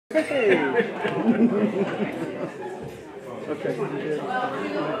Okay.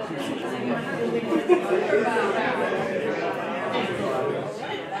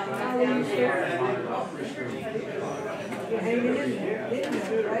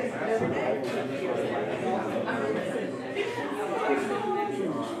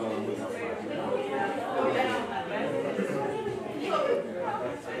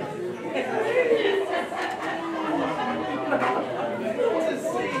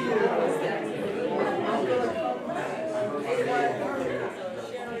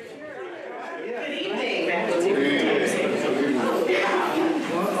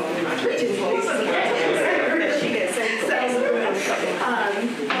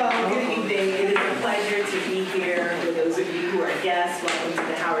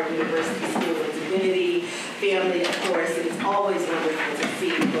 Family, of course, it is always wonderful to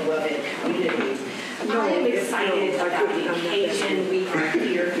see beloved community. I am excited about the occasion we are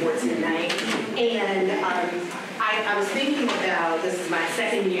here for tonight, and I was thinking about, this is my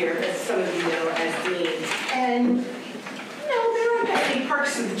second year, as some of you know, as dean, and there aren't that many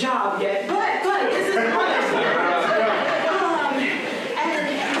perks to the job yet, but this is one of them.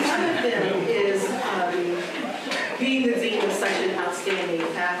 And one of them is being the dean of such an outstanding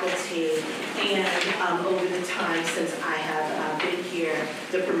faculty. And over the time since I have been here,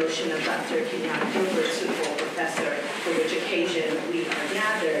 the promotion of Dr. Kenyatta Gilbert to full professor, for which occasion we are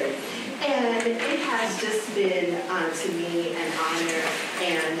gathered. And it has just been, to me, an honor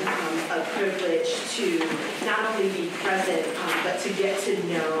and a privilege to not only be present, but to get to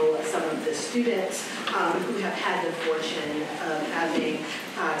know some of the students who have had the fortune of having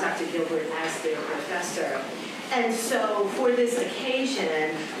Dr. Gilbert as their professor. And so for this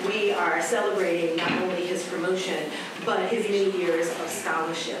occasion, we are celebrating not only his promotion, but his many years of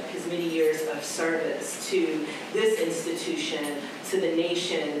scholarship, his many years of service to this institution, to the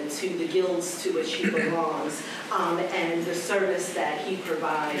nation, to the guilds to which he belongs, and the service that he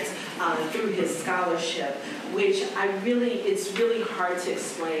provides through his scholarship, which it's really hard to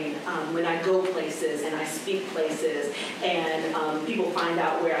explain when I go places and I speak places and people find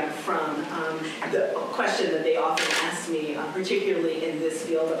out where I'm from. The question that they often ask me, particularly in this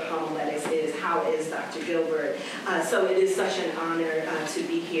field of homiletics, is how is Dr. Gilbert? So it is such an honor to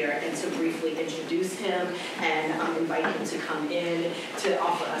be here and to briefly introduce him and invite him to come in to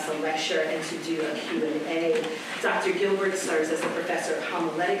offer us a lecture and to do a Q&A. Dr. Gilbert serves as a professor of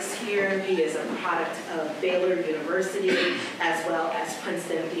homiletics here. He is a product of Baylor University as well as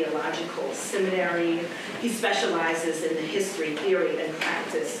Princeton Theological Seminary. He specializes in the history, theory, and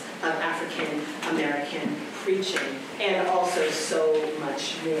practice of African American preaching, and also so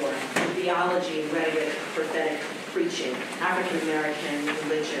much more. Theology, rhetoric, prophetic preaching, African American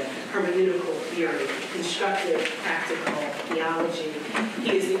religion, hermeneutical theory, constructive practical theology.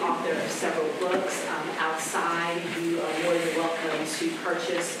 He is the author of several books. Outside, you are more than welcome to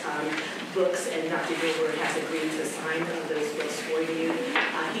purchase books, and Dr. Gilbert has agreed to sign those books for you.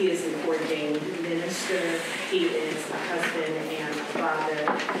 He is an ordained minister. He is a husband and a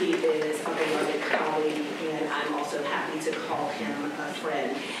father. He is a beloved colleague, and I'm also happy to call him a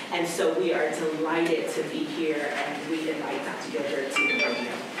friend. And so we are delighted to be here, and we invite Dr. Gilbert to the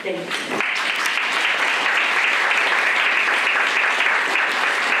podium. Thank you.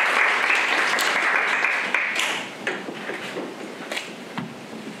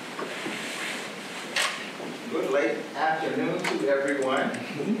 Afternoon to everyone.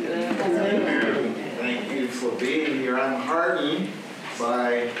 Thank you for being here. I'm heartened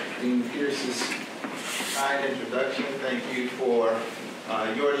by Dean Pierce's kind introduction. Thank you for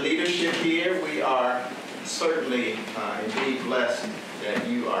your leadership here. We are certainly indeed blessed that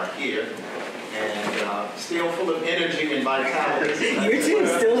you are here and still full of energy and vitality. You're too,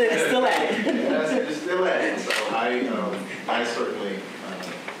 still at it. Yes, you're still at it. So I certainly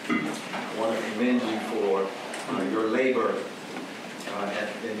want to commend you for your labor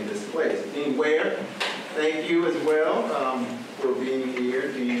in this place. Dean Ware, thank you as well for being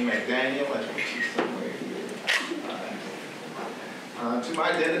here. Dean McDaniel, I think she's somewhere here. To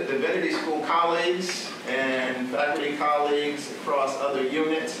my Divinity School colleagues and faculty colleagues across other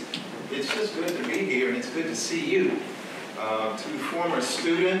units, it's just good to be here and it's good to see you. To former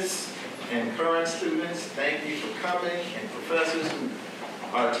students and current students, thank you for coming, and professors who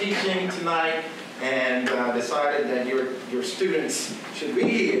are teaching tonight and decided that your students should be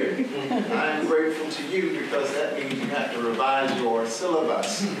here. I'm grateful to you because that means you have to revise your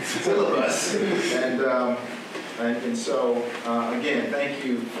syllabus. And so, again, thank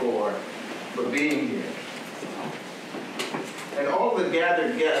you for being here. and all the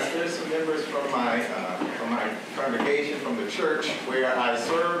gathered guests. There's some members from my congregation, from the church where I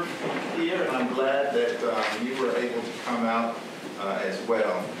serve here, and I'm glad that you were able to come out as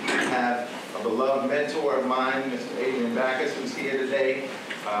well. I have a beloved mentor of mine, Mr. Adrian Backus, who's here today.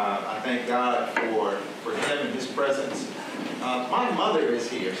 I thank God for him and his presence. My mother is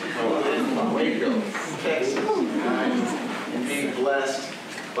here. She's from Waco, Texas, and being blessed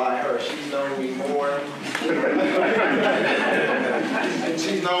by her. She's known me more. And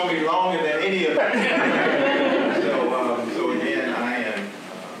she's known me longer than any of them. So again, I am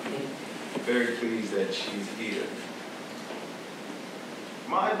very pleased that she's here.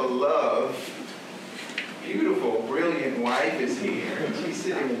 My beloved, beautiful, brilliant wife is here. She's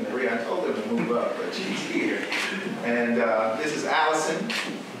sitting in the rear. I told her to move up, but she's here. And this is Allison.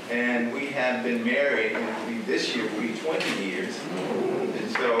 And we have been married, and this year will be 20 years. And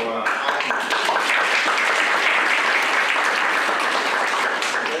so I'm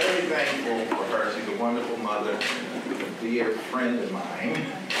very thankful for her. She's a wonderful mother, a dear friend of mine.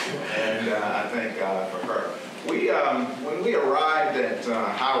 And I thank God for her. When we arrived at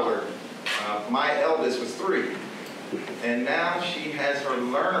Howard, my eldest was 3, and now she has her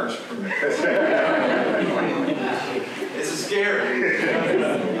learner's permit. This is scary.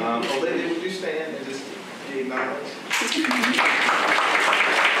 Olivia, would you stand and just be acknowledged?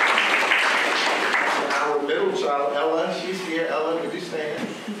 Our middle child, Ella, she's here. Ella, would you stand?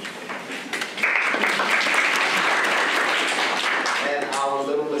 And our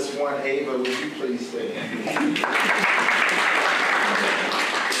littlest one, Ava, would you please stand?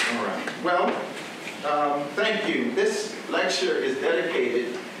 All right. Well, thank you. This lecture is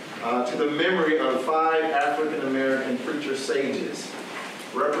dedicated to the memory of 5 African-American preacher sages,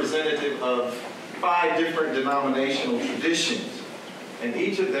 representative of 5 different denominational traditions, and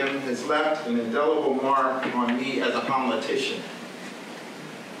each of them has left an indelible mark on me as a homiletician.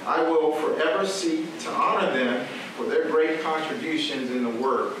 I will forever seek to honor them for their great contributions in the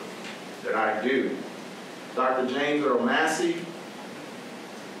work that I do. Dr. James Earl Massey,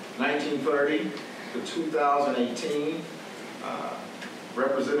 1930 to 2018,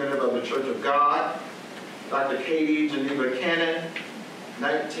 representative of the Church of God. Dr. Katie Geneva Cannon,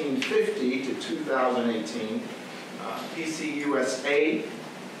 1950 to 2018, PCUSA.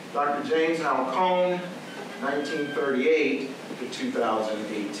 Dr. James Alcone, 1938 to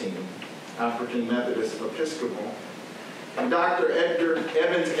 2018, African Methodist Episcopal. And Dr.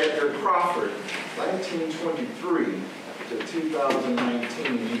 Evans Edgar Crawford, 1923 to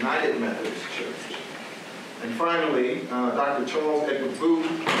 2019, United Methodist Church. And finally, Dr. Charles Edward Booth,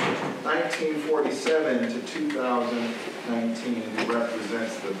 1947 to 2019, who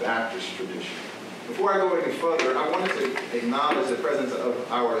represents the Baptist tradition. Before I go any further, I wanted to acknowledge the presence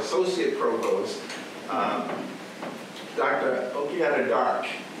of our Associate Provost, Dr. Okiata Dark.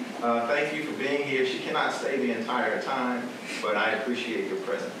 Thank you for being here. She cannot stay the entire time, but I appreciate your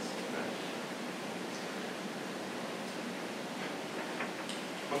presence.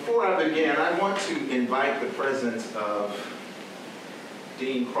 Before I begin, I want to invite the presence of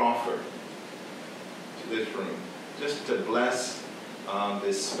Dean Crawford to this room, just to bless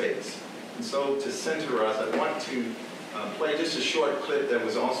this space. And so to center us, I want to play just a short clip that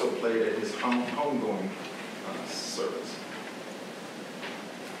was also played at his homegoing service.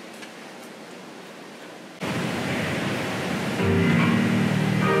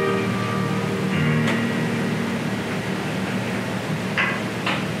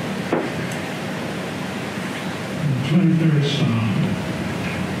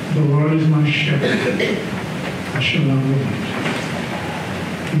 The Lord is my shepherd, I shall not want.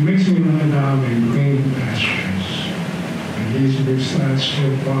 He makes me lie down in green pastures, and leads me beside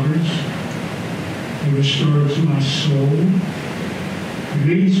still waters. He restores my soul. He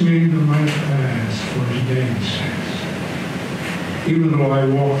leads me in the right paths for his name's sake. Even though I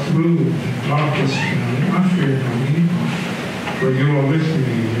walk through the darkest valley, I fear no evil, for you are with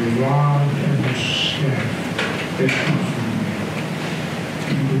me, your rod and your staff, they comfort.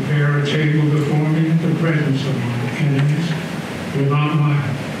 You prepare a table before me in the presence of my enemies. You're not my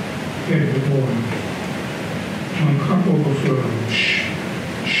head with oil. My cup overflows.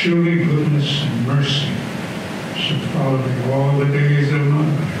 Surely goodness and mercy shall follow me all the days of my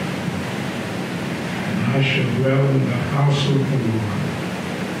life. And I shall dwell in the house of the Lord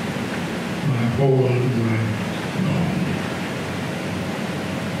my whole life long.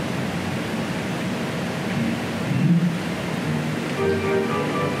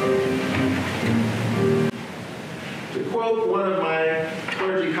 To quote one of my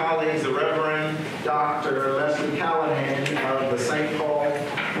clergy colleagues, the Reverend Dr. Leslie Callahan of the St. Paul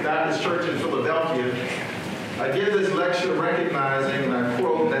Baptist Church in Philadelphia, I give this lecture recognizing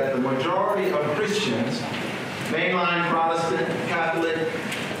mainline Protestant, Catholic,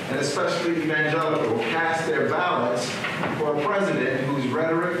 and especially evangelical cast their ballots for a president whose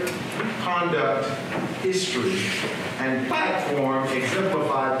rhetoric, conduct, history, and platform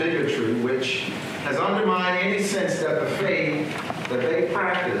exemplify bigotry, which has undermined any sense that the faith that they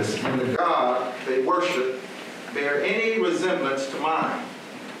practice and the God they worship bear any resemblance to mine.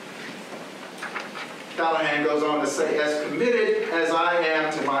 Callahan goes on to say, as committed as I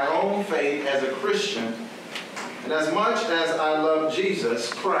am to my own faith as a Christian, and as much as I love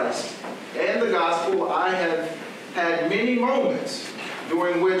Jesus Christ and the gospel, I have had many moments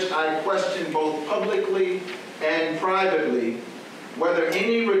during which I questioned both publicly and privately whether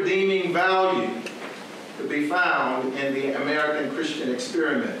any redeeming value could be found in the American Christian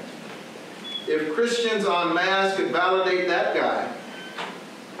experiment. If Christians en masse could validate that guy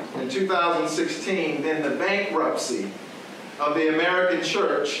in 2016, then the bankruptcy of the American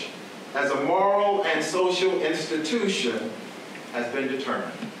church as a moral and social institution has been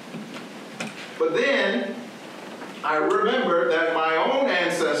determined. But then I remember that my own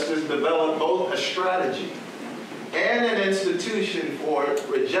ancestors developed both a strategy and an institution for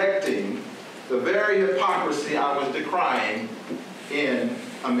rejecting the very hypocrisy I was decrying in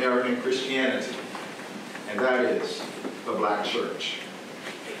American Christianity, and that is the black church.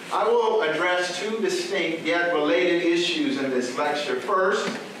 I will address two distinct yet related issues in this lecture. First,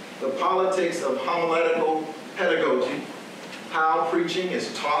 the politics of homiletical pedagogy, how preaching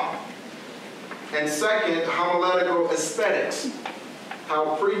is taught. And second, homiletical aesthetics,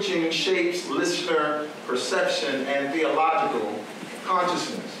 how preaching shapes listener perception and theological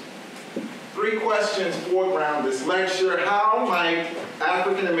consciousness. Three questions foreground this lecture. How might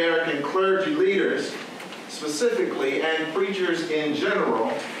African American clergy leaders specifically and preachers in general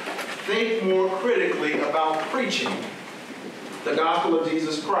think more critically about preaching the gospel of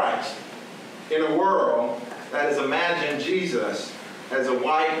Jesus Christ in a world that has imagined Jesus as a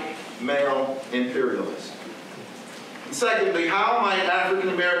white male imperialist? And secondly, how might African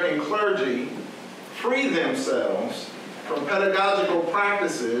American clergy free themselves from pedagogical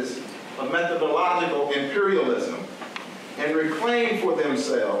practices of methodological imperialism and reclaim for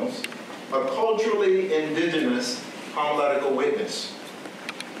themselves a culturally indigenous homiletical witness?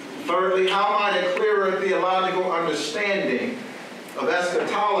 Thirdly, how might a clearer theological understanding of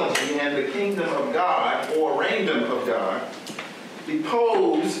eschatology and the kingdom of God, or reignum of God,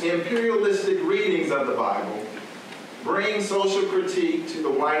 depose imperialistic readings of the Bible, bring social critique to the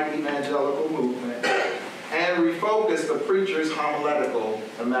white evangelical movement, and refocus the preacher's homiletical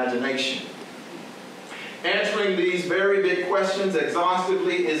imagination? Answering these very big questions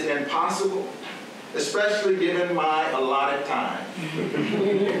exhaustively is impossible, especially given my allotted time.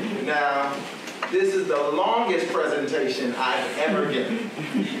 Now, this is the longest presentation I've ever given.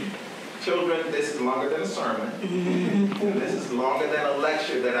 Children, this is longer than a sermon. And this is longer than a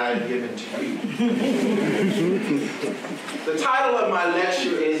lecture that I've given to you. The title of my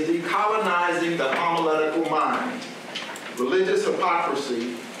lecture is Decolonizing the Homiletical Mind, Religious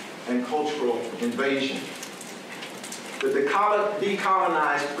Hypocrisy and Cultural Invasion. The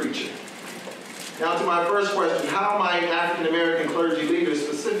decolonized preacher. Now to my first question, how might African American clergy leaders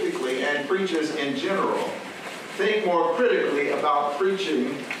specifically and preachers in general think more critically about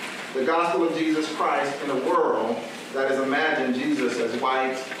preaching the gospel of Jesus Christ in a world that has imagined Jesus as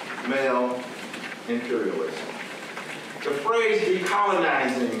white, male, imperialist? The phrase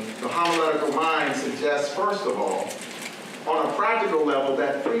decolonizing the homiletical mind suggests, first of all, on a practical level,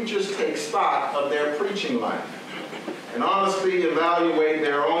 that preachers take stock of their preaching life and honestly evaluate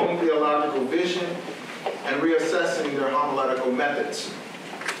their own theological vision and reassessing their homiletical methods.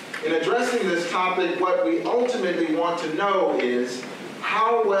 In addressing this topic, what we ultimately want to know is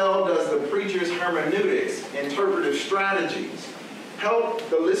how well does the preacher's hermeneutics, interpretive strategies, help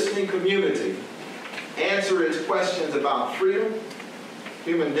the listening community answer its questions about freedom,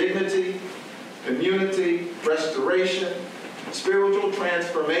 human dignity, community, restoration, spiritual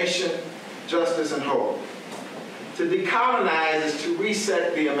transformation, justice, and hope. To decolonize is to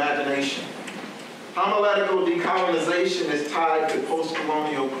reset the imagination. Homiletical decolonization is tied to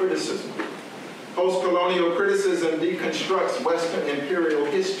post-colonial criticism. Post-colonial criticism deconstructs Western imperial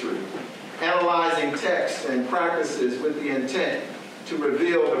history, analyzing texts and practices with the intent to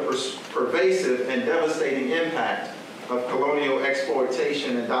reveal the pervasive and devastating impact of colonial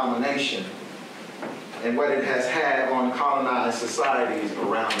exploitation and domination and what it has had on colonized societies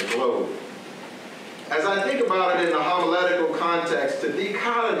around the globe. As I think about it in the homiletical context, to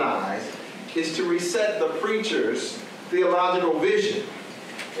decolonize is to reset the preacher's theological vision,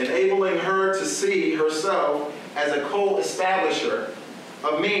 enabling her to see herself as a co-establisher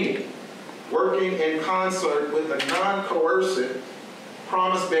of meaning, working in concert with a non-coercive,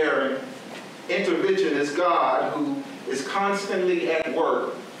 promise-bearing, interventionist God who is constantly at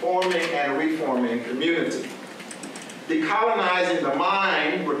work forming and reforming community. Decolonizing the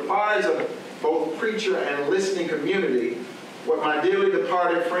mind requires of both preacher and listening community what my dearly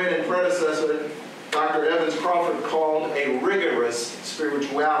departed friend and predecessor, Dr. Evans Crawford, called a rigorous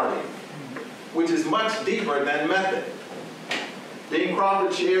spirituality, which is much deeper than method. Dean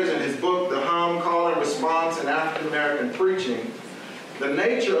Crawford shares in his book, The Hum, Call and Response in African American Preaching, the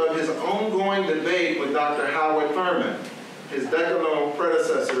nature of his ongoing debate with Dr. Howard Thurman, his decadal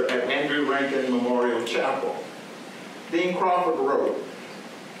predecessor at Andrew Rankin Memorial Chapel. Dean Crawford wrote,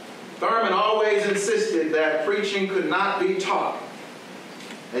 Thurman always insisted that preaching could not be taught.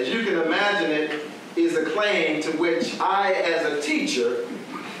 As you can imagine, it is a claim to which I, as a teacher,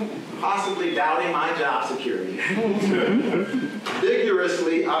 possibly doubting my job security,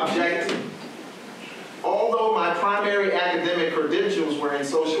 vigorously objected. Although my primary academic credentials were in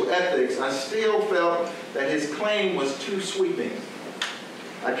social ethics, I still felt that his claim was too sweeping.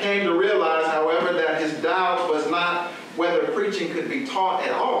 I came to realize, however, that his doubt was not whether preaching could be taught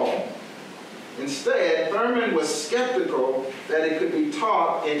at all. Instead, Thurman was skeptical that it could be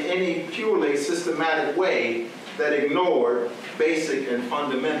taught in any purely systematic way that ignored basic and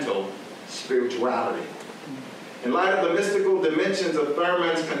fundamental spirituality. In light of the mystical dimensions of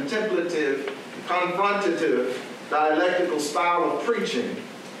Thurman's contemplative, confrontative, dialectical style of preaching,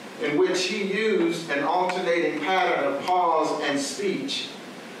 in which he used an alternating pattern of pause and speech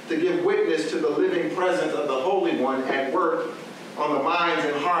to give witness to the living presence of the Holy One at work on the minds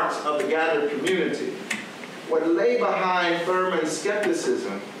and hearts of the gathered community. What lay behind Thurman's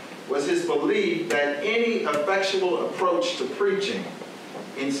skepticism was his belief that any effectual approach to preaching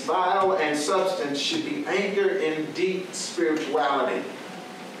in style and substance should be anchored in deep spirituality,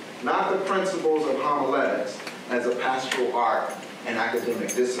 not the principles of homiletics as a pastoral art and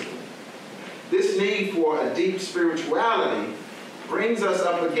academic discipline. This need for a deep spirituality brings us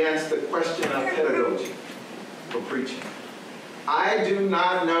up against the question of pedagogy for preaching. I do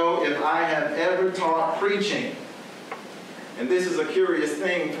not know if I have ever taught preaching. And this is a curious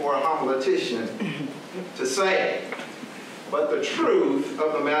thing for a homiletician to say. But the truth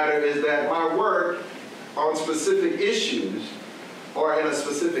of the matter is that my work on specific issues, or in a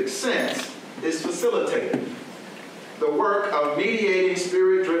specific sense, is facilitated. The work of mediating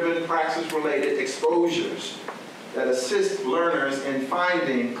spirit-driven, praxis-related exposures that assist learners in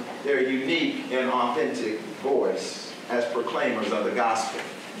finding their unique and authentic voice as proclaimers of the gospel.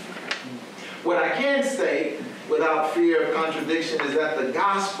 What I can state without fear of contradiction is that the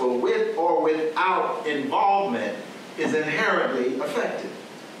gospel, with or without involvement, is inherently effective.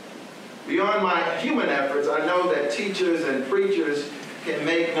 Beyond my human efforts, I know that teachers and preachers can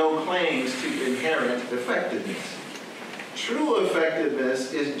make no claims to inherent effectiveness. True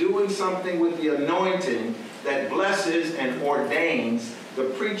effectiveness is doing something with the anointing that blesses and ordains the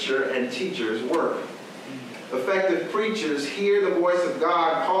preacher and teacher's work. Effective preachers hear the voice of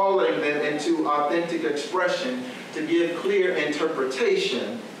God calling them into authentic expression to give clear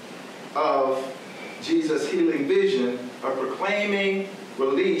interpretation of Jesus' healing vision of proclaiming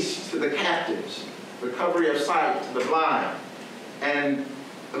release to the captives, recovery of sight to the blind, and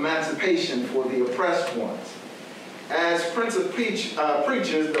emancipation for the oppressed ones. As Prince of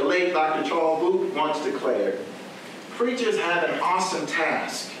Preachers, the late Dr. Charles Booth once declared, preachers have an awesome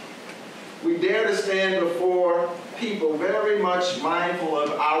task. We dare to stand before people very much mindful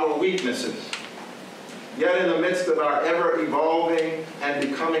of our weaknesses. Yet in the midst of our ever-evolving and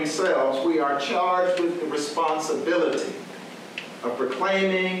becoming selves, we are charged with the responsibility of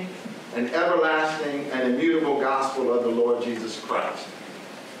proclaiming an everlasting and immutable gospel of the Lord Jesus Christ.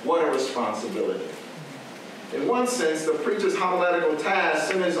 What a responsibility. In one sense, the preacher's homiletical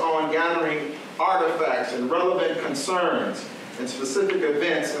task centers on gathering artifacts and relevant concerns and specific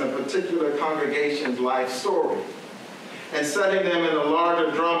events in a particular congregation's life story, and setting them in the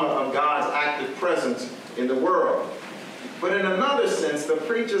larger drama of God's active presence in the world. But in another sense, the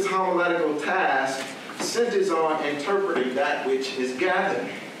preacher's homiletical task centers on interpreting that which is gathered.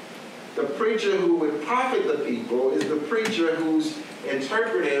 The preacher who would profit the people is the preacher whose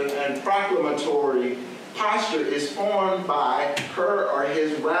interpretive and proclamatory posture is formed by her or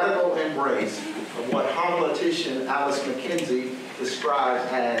his radical embrace of what homiletician Alice McKenzie describes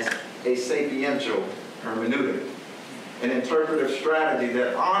as a sapiential hermeneutic, an interpretive strategy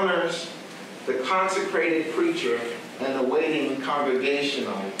that honors the consecrated preacher and the waiting congregation's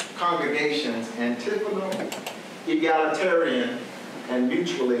antiphonal, egalitarian, and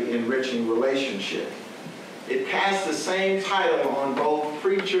mutually enriching relationship. it casts the same title on both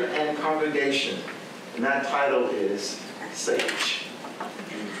preacher and congregation, and that title is sage.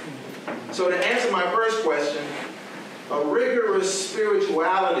 So to answer my first question, a rigorous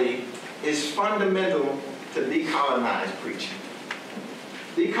spirituality is fundamental to decolonized preaching.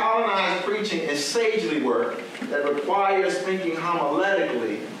 Decolonized preaching is sagely work that requires thinking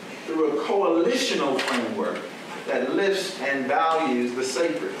homiletically through a coalitional framework that lifts and values the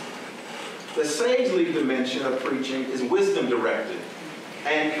sacred. The sagely dimension of preaching is wisdom-directed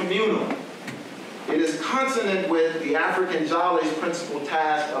and communal. It is consonant with the African Jolly's principal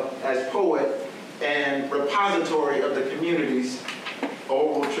task as poet and repository of the community's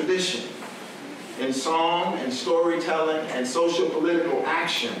oral tradition. In song and storytelling and social political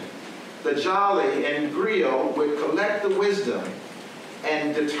action, the Jolly and griot would collect the wisdom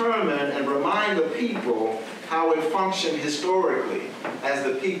and determine and remind the people how it functioned historically as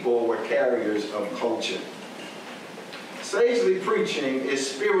the people were carriers of culture. Sagely preaching is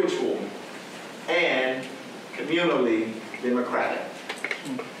spiritual and communally democratic.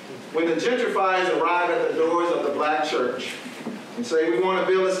 When the gentrifiers arrive at the doors of the black church and say, we want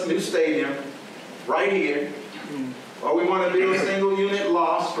to build a new stadium right here, or we want to build single-unit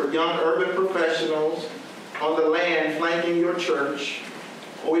lofts for young urban professionals on the land flanking your church,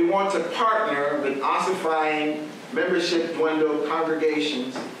 or we want to partner with ossifying membership-dwindled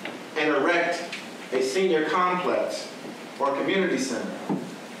congregations and erect a senior complex or community center.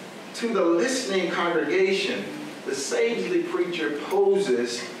 To the listening congregation, the sagely preacher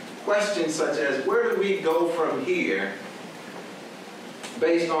poses questions such as, where do we go from here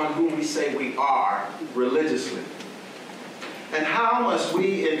based on who we say we are religiously? And how must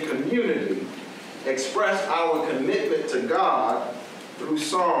we in community express our commitment to God through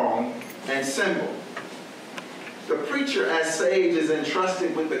song and symbol? The preacher as sage is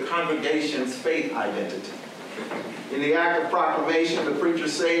entrusted with the congregation's faith identity. In the act of proclamation, the preacher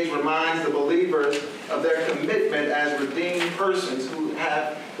sage reminds the believers of their commitment as redeemed persons who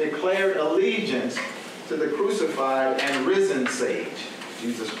have declared allegiance to the crucified and risen sage,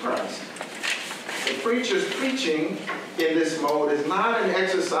 Jesus Christ. The preacher's preaching in this mode is not an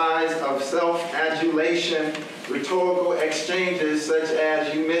exercise of self-adulation, rhetorical exchanges such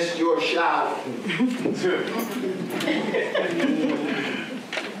as you missed your shout,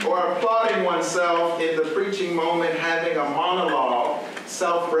 or applauding oneself in the preaching moment, having a monologue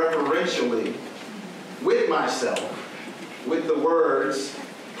self-referentially with myself, with the words,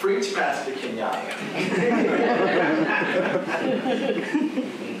 preach, Pastor Kenyatta.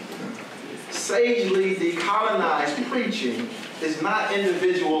 Sagely decolonized preaching is not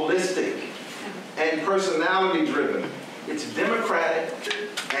individualistic and personality-driven. It's democratic,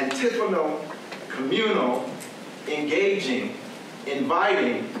 antiphonal, communal, engaging,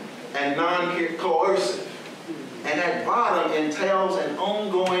 inviting, and non-coercive. And at bottom entails an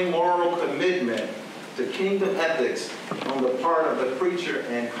ongoing moral commitment to kingdom ethics on the part of the preacher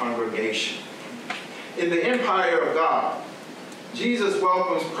and congregation. In the empire of God, Jesus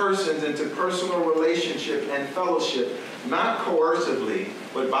welcomes persons into personal relationship and fellowship, not coercively,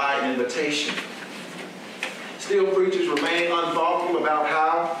 but by invitation. Still, preachers remain unthoughtful about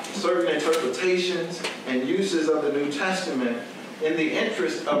how certain interpretations and uses of the New Testament in the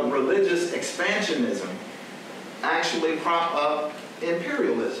interest of religious expansionism actually prop up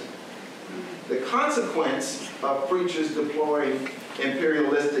imperialism. The consequence of preachers deploying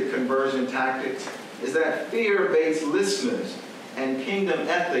imperialistic conversion tactics is that fear baits listeners and kingdom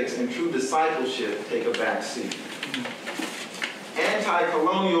ethics and true discipleship take a back seat.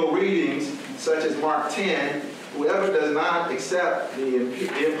 Anti-colonial readings such as Mark 10, whoever does not accept the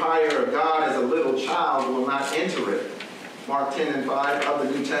empire of God as a little child will not enter it, Mark 10 and 5 of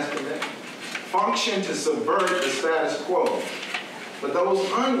the New Testament, function to subvert the status quo. But those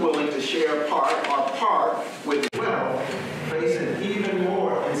unwilling to share part with wealth face an even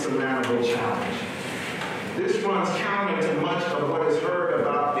more insurmountable challenge. This runs counter to much of what is heard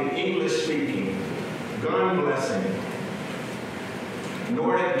about the English-speaking, gun-blessing,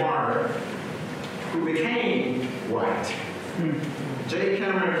 Nordic martyr who became white. J.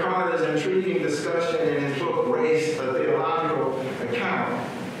 Cameron Carter's intriguing discussion in his book, Race, a Theological Account,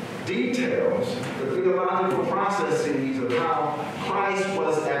 details the theological processes of how Christ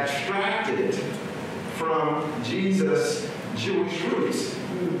was abstracted from Jesus' Jewish roots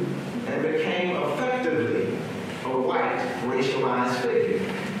and became effectively a white racialized figure,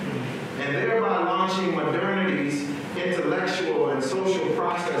 and thereby launching modernity's intellectual and social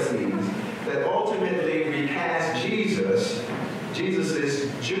processes that ultimately recast Jesus'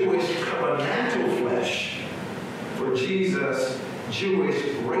 Jewish covenantal flesh for Jesus'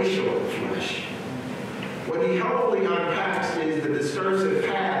 Jewish racial flesh. What he helpfully unpacks is the discursive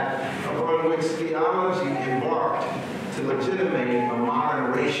path upon which theology embarked to legitimate a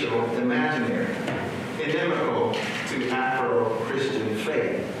modern racial imaginary, inimical to Afro-Christian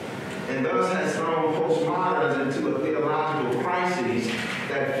faith, and thus has thrown postmoderns into a theological crisis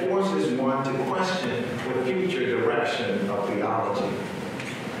that forces one to question the future direction of theology.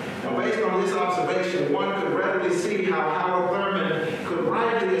 Now, based on this observation, one could readily see how Howard Thurman could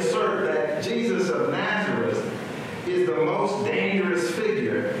rightly assert that Jesus of Nazareth is the most dangerous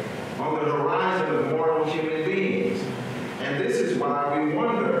figure on the horizon of mortal human beings. And this is why we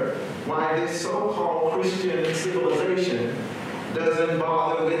wonder why this so-called Christian civilization doesn't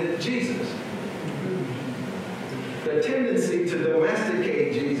bother with Jesus. The tendency to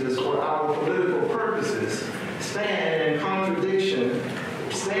domesticate Jesus for our political purposes stands in contradiction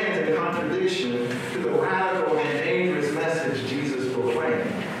to the radical and dangerous message Jesus proclaimed.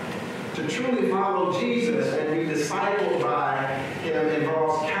 To truly follow Jesus and be discipled by him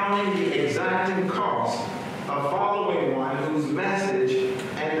involves counting the exacting cost of following one whose message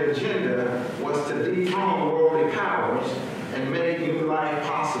and agenda was to dethrone worldly powers and make new life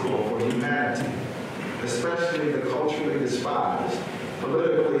possible for humanity, especially the culturally despised,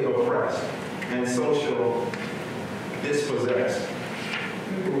 politically oppressed, and social dispossessed,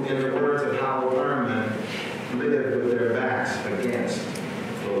 who, in the words of Howard Thurman, lived with their backs against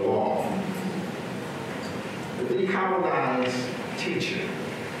the wall. The decolonized teacher.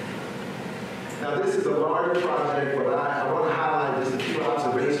 Now, this is a larger project, but I want to highlight just a few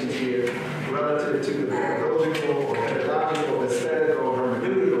observations here relative to the pedagogical or pedagogical, aesthetical,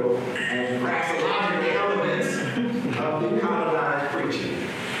 hermeneutical, and praxeological elements of decolonized preaching.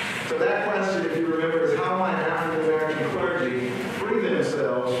 So that question, if you remember, is how might African-American clergy free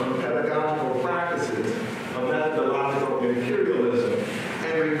themselves from pedagogical practices of methodological imperialism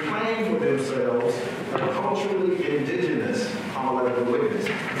and reclaim for themselves a culturally indigenous homiletical witness.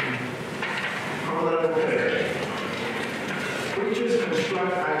 Homiletical pedagogy. Preachers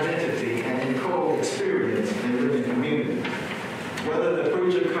construct identity and encode experience in living community. Whether the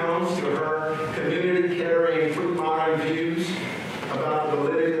preacher comes to her community carrying pre-modern views about the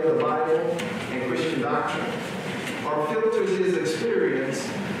validity of the Bible and Christian doctrine, or filters his experience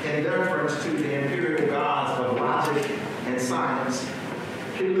in deference to the imperial gods of logic and science,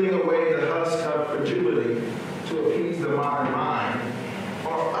 peeling away the husk of credulity to appease the modern mind,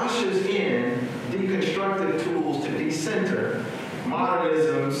 or ushers in deconstructive tools to decenter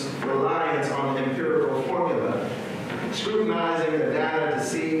modernism's reliance on empirical formula, scrutinizing the data to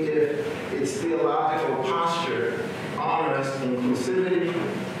see if its theological posture honors inclusivity,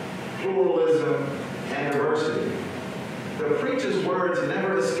 pluralism, and diversity. The preacher's words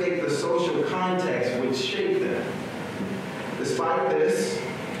never escape the social context which shaped them. Despite this,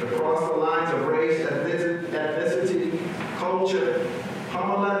 across the lines of race, ethnicity, culture,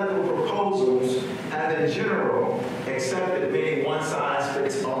 homiletical proposals have in general accepted many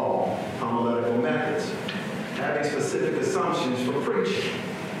one-size-fits-all homiletical methods, having specific assumptions for preaching,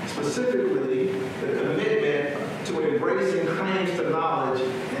 specifically the commitment to embracing claims to knowledge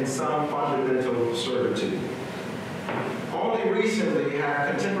in some fundamental certitude. Only recently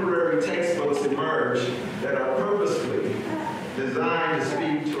have contemporary textbooks emerged that are purposefully designed to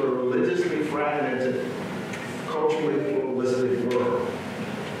speak to a religiously fragmented, culturally pluralistic world.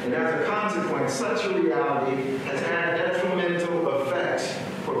 And as a consequence, such a reality has had detrimental effects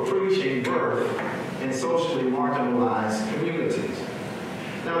for preaching birth in socially marginalized communities.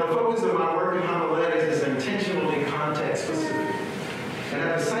 Now, the focus of my work in homiletics is intentionally context-specific, and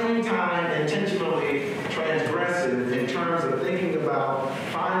at the same time intentionally transgressive in terms of thinking about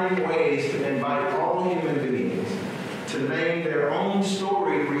finding ways to invite all human beings to name their own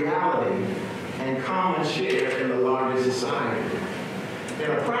storied reality and common share in the larger society. In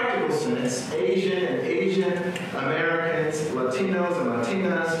a practical sense, Asian and Asian Americans, Latinos and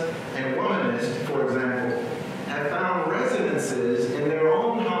Latinas, and womanists, for example, have found resonances in their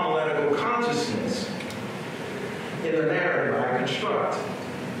own homiletical consciousness in the narrative I construct,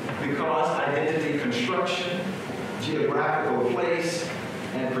 because identity construction, geographical place,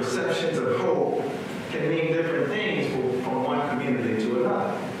 and perceptions of hope can mean different things from one community to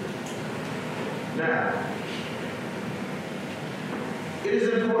another. Now, it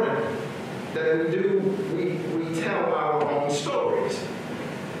is important that we tell our own stories.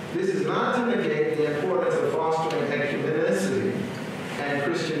 This is not to negate the importance of fostering ecumenicity and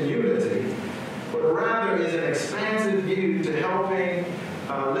Christian unity, but rather is an expansive view to helping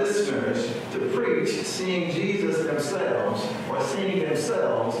listeners to preach seeing Jesus themselves, or seeing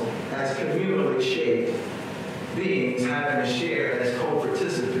themselves as communally shaped beings having a share as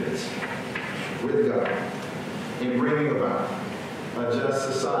co-participants with God. in bringing about a just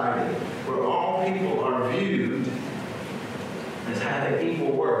society where all people are viewed as having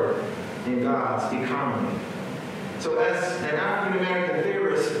equal worth in God's economy. So as an African-American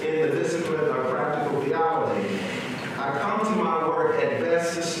theorist in the discipline of practical theology, I come to my work at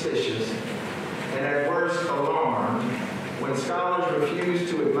best suspicious and at worst alarmed when scholars refuse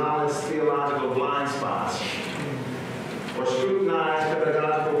to acknowledge theological blind spots or scrutinize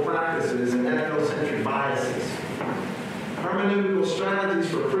pedagogical practices and ethnocentric biases. Hermeneutical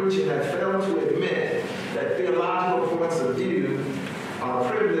strategies for preaching have failed to admit that theological points of view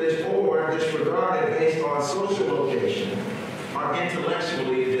are privileged or disregarded based on social location, are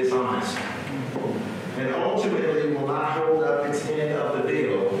intellectually dishonest, and ultimately will not hold up its end of the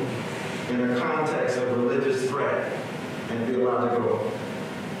deal in a context of religious threat and theological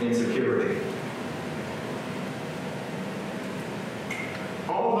insecurity.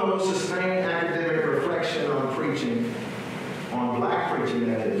 Although sustained academic reflection on preaching, on black preaching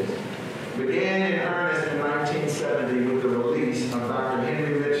that is, began in earnest in 1970 with the release of Dr.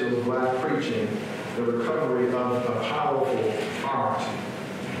 Henry Mitchell's Black Preaching, The Recovery of a Powerful Art.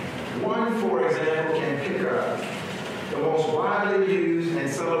 One, for example, can pick up the most widely used and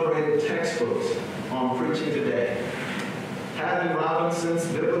celebrated textbooks on preaching today. Haddon Robinson's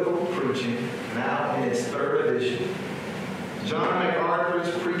Biblical Preaching, now in its 3rd edition. John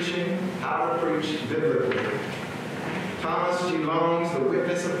MacArthur's Preaching, How to Preach Biblically. Thomas G. Long's The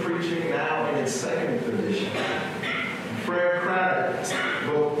Witness of Preaching, now in its 2nd edition. Fred Craddock's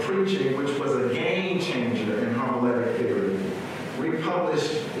book Preaching, which was a game changer in homiletic theory,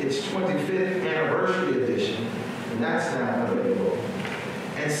 republished its 25th anniversary edition, and that's now available.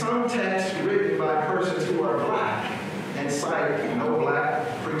 And some texts written by persons who are black and cite no black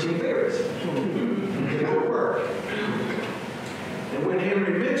preaching theorists in their work. And when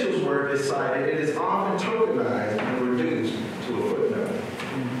Henry Mitchell's work is cited, it is often tokenized and reduced to a footnote.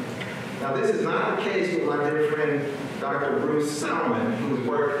 Now, this is not the case with my dear friend, Dr. Bruce Salmon, who's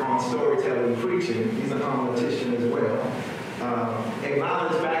worked on storytelling preaching. He's a homiletician as well.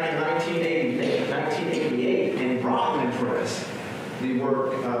 Acknowledged back in 1988 in Broadman Press, the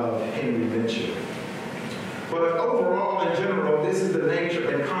work of Henry Mitchell. But overall, in general, this is the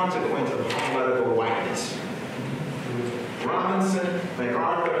nature and consequence of homiletical whiteness. Robinson,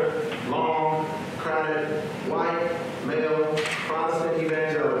 MacArthur, Long, Craddock, white, male, Protestant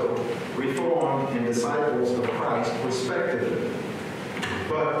evangelical, Reformed, and disciples of Christ, respectively.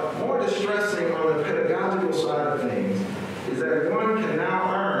 But more distressing on the pedagogical side of things is that one can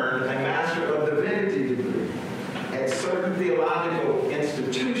now earn a Master of Divinity degree at certain theological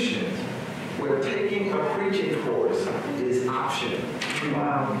institutions where taking a preaching course is optional.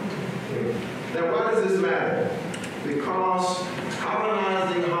 Wow. Now, why does this matter? Because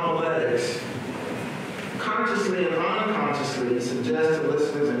colonizing homiletics consciously and unconsciously suggests to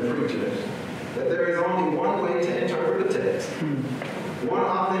listeners and preachers that there is only one way to interpret a text, one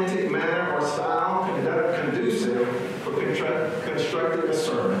authentic manner or style conducive for constructing a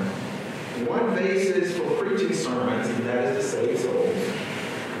sermon, one basis for preaching sermons, and that is to save souls,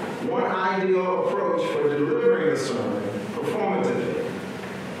 one ideal approach for delivering the sermon performatively.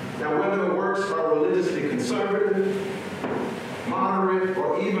 Now, whether the works are religiously conservative, moderate,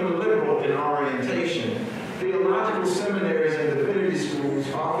 or even liberal in orientation, theological seminaries and divinity schools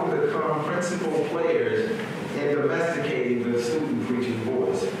often become principal players in domesticating the student preaching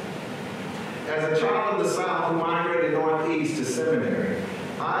voice. As a child of the South who migrated northeast to seminary,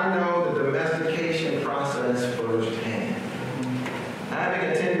 I know the domestication process firsthand. Having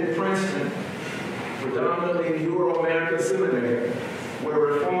attended Princeton, predominantly Euro-American seminary, where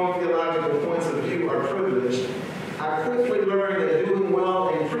Reformed theological points of view are privileged, I quickly learned that doing well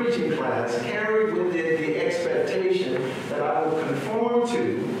in preaching class carried with it the expectation that I would conform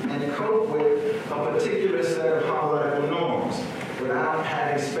to and cope with a particular set of homiletical norms without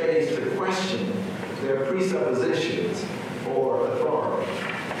having space to question their presuppositions or authority.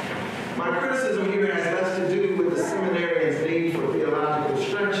 My criticism here has less to do with the seminarian's need for theological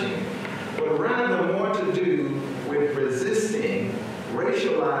stretching, but rather more to do with resisting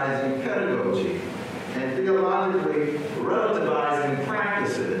racializing pedagogy and theologically relativizing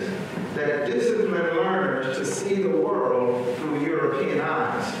practices that discipline learners to see the world through European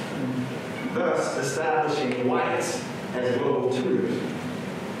eyes, thus establishing whites as global tutors.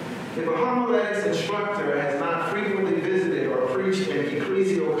 If a homiletics instructor has not frequently visited or preached in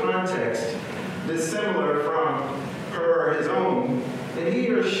ecclesial context dissimilar from her or his own, then he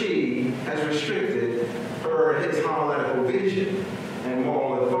or she has restricted her or his homiletical vision and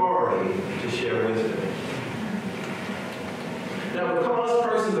moral authority to share wisdom. Now, because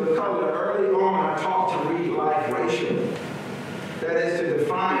persons persons of color, early on are taught to read life racially. That is, to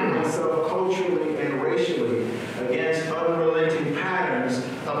define oneself culturally and racially against unrelenting patterns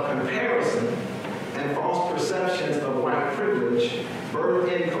of comparison and false perceptions of white privilege,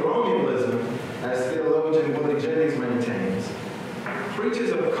 birthed in colonialism, as theologian Willie Jennings maintains.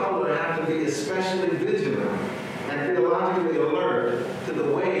 Preachers of color have to be especially vigilant and theologically alert to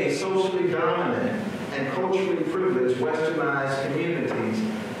the way socially dominant and culturally privileged westernized communities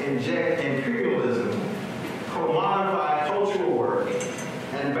inject imperialism, commodify cultural work,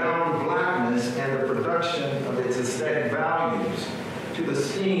 and bound blackness and the production of its aesthetic values to the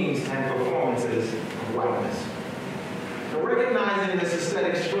schemes and performances of whiteness. So recognizing this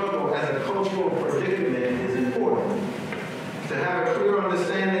aesthetic struggle as a cultural predicament is important. To have a clear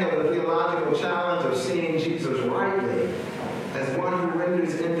understanding of the theological challenge of seeing Jesus rightly as one who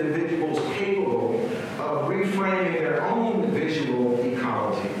renders individuals capable of reframing their own visual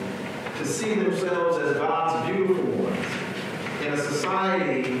ecology, to see themselves as God's beautiful ones in a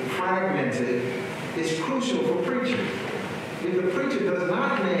society fragmented, is crucial for preachers. If the preacher does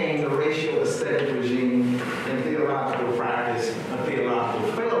not name the racial aesthetic regime in theological practice a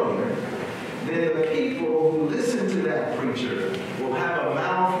theological failure, then the people who listen to that preacher will have a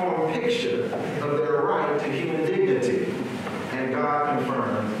malformed picture of their right to human dignity and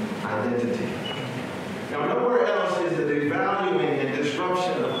God-confirmed identity. Now, nowhere else is the devaluing and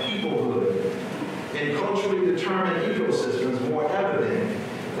disruption of peoplehood in culturally determined ecosystems more evident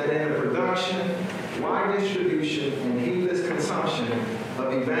than in the production, wide distribution, and heedless consumption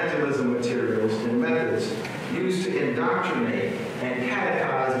of evangelism materials and methods used to indoctrinate and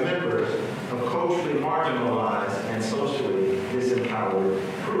catechize members of culturally marginalized and socially disempowered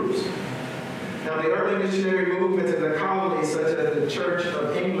groups. Now, the early missionary movements in the colonies, such as the Church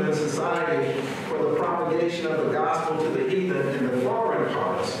of England Society for the Propagation of the Gospel to the Heathen in the foreign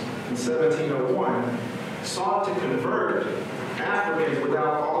parts in 1701, sought to convert Africans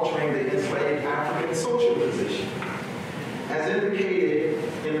without altering the enslaved African social position. As indicated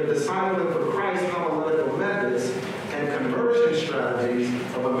in the Discipling for Christ homiletical methods and conversion strategies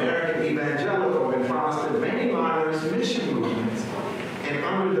of American evangelical and Protestant mainliners mission movements in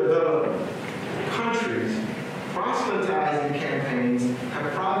underdeveloped countries, proselytizing campaigns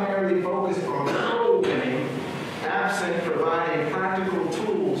have primarily focused on soul winning, absent providing practical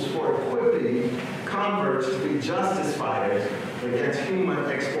tools for equipping converts to be justice fighters against human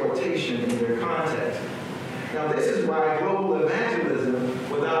exploitation in their context. Now, this is why global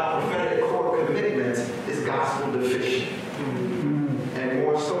evangelism without prophetic core commitments is gospel deficient and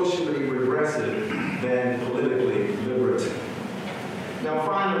more socially regressive than politically liberative. Now,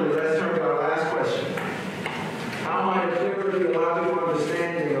 finally, let's turn to our last question. How might a clearer theological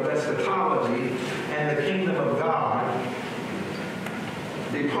understanding of eschatology and the kingdom of God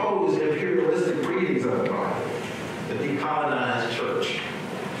depose imperialistic readings of the Bible, the decolonized church?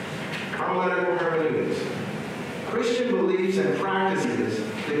 Homiletical hermeneutics. Christian beliefs and practices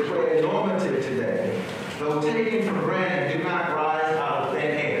declared normative today, though taken for granted, do not rise out of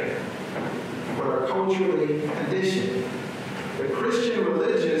thin air, but are culturally conditioned. The Christian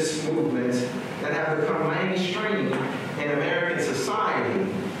religious movements that have become mainstream in American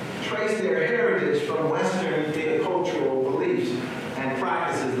society trace their heritage from Western theocultural beliefs and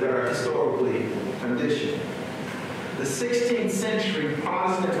practices that are historically conditioned. The 16th century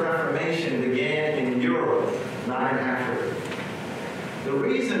Protestant Reformation began in Europe, not in Africa. The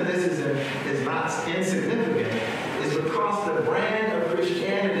reason this is not insignificant is because the brand of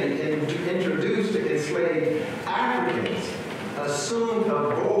Christianity introduced to enslaved Africans assumed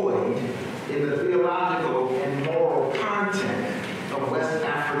a void in the theological and moral content of West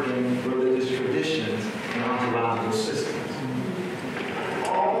African religious traditions and ontological systems.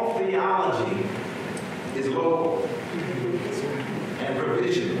 All theology is local and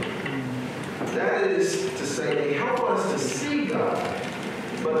provisional. That is to say, they help us to see God,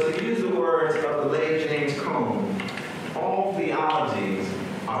 but to use the words of the late James Cone, all theologies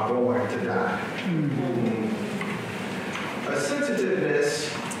are born to die. A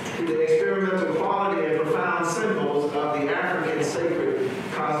sensitiveness to the experimental quality and profound symbols of the African sacred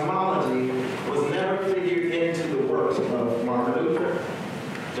cosmology was never figured into the works of Martin Luther,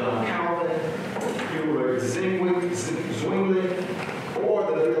 John Calvin, Gilbert Zwingli, or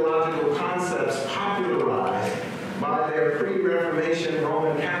the theological concepts popularized by their pre-Reformation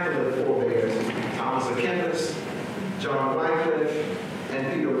Roman Catholic forebears, Thomas à Kempis, John Wycliffe,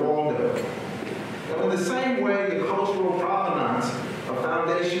 and Peter Waldo. Now, in the same way, the cultural provenance of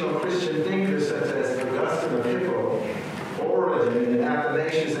foundational Christian thinkers such as Augustine of Hippo, Origen, and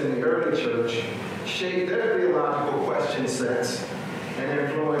Athanasius in the early church shaped their theological question sets, and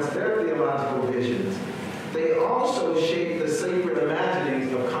influenced their theological visions, they also shaped the sacred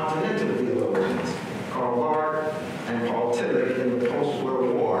imaginings of continental theologians, Karl Barth and Paul Tillich in the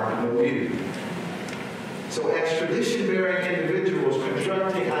post-World War milieu. So as tradition-bearing individuals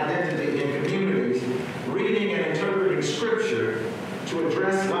constructing identity in communities, reading and interpreting Scripture to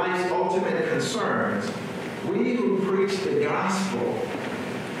address life's ultimate concerns, we who preach the gospel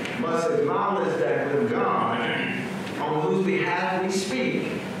must acknowledge that with God, on whose behalf we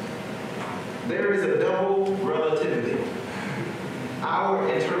speak, there is a double relativity. Our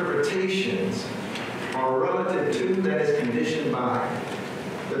interpretations are relative to, that is conditioned by,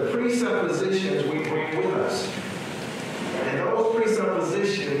 the presuppositions we bring with us. And those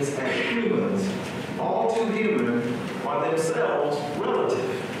presuppositions as humans, all too human, are themselves relative,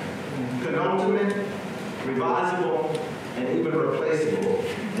 penultimate, revisable, and even replaceable,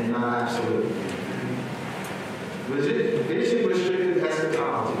 and not absolute. Vision-restricted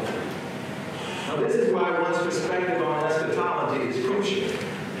eschatology. Now this is why one's perspective on eschatology is crucial.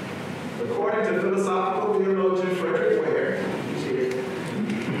 According to philosophical theologian Frederick Ware, who's here,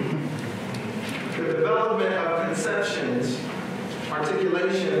 the development of conceptions,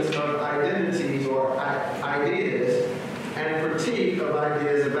 articulations of identities or ideas, and critique of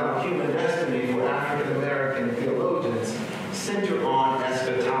ideas about human destiny for African American theologians center on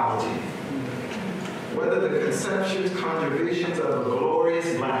eschatology. Whether the conceptions, contributions of a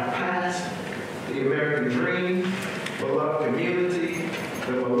glorious black past, the American dream, beloved community,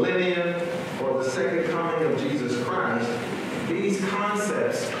 the millennium, or the second coming of Jesus Christ, these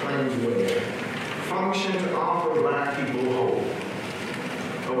concepts, claims Ware, function to offer black people hope.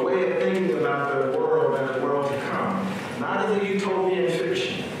 A way of thinking about the world and the world to come, not as a utopian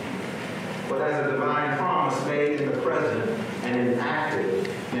fiction, but as a divine promise made in the present and enacted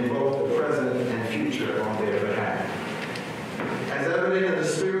in both the present and future on their behalf. As evident in the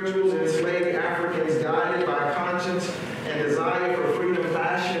spirituals, enslaved Africans guided by conscience and desire for freedom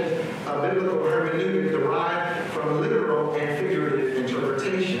fashioned a biblical hermeneutic derived from literal and figurative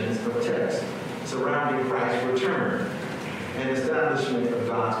interpretations of text surrounding Christ's return and establishment of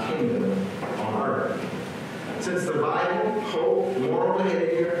God's kingdom on earth. Since the Bible, hope, moral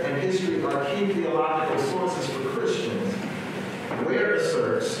behavior, and history are key theological sources for Christians, Ware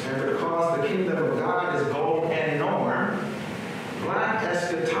asserts, and because the kingdom of God is goal and norm, black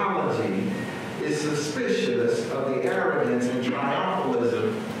eschatology is suspicious of the arrogance and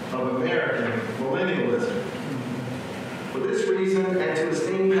triumphalism of American millennialism. For this reason, and to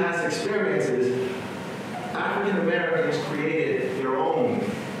esteem past experiences, African Americans created their own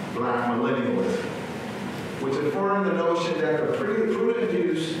black millennialism, which affirmed the notion that the prudent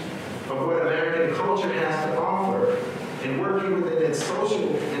use of what American culture has to offer in working within its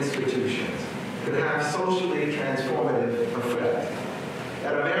social institutions could have socially transformative effect.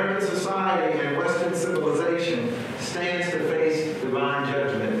 That American society and Western civilization stands to face divine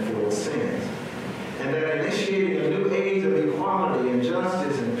judgment for its sins, and that initiating a new age of equality and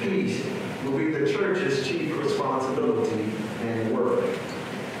justice and peace will be the church's chief responsibility and work.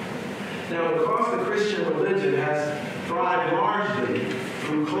 Now, because the Christian religion has thrived largely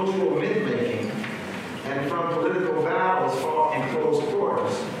through cultural myth-making and from political battles fought in close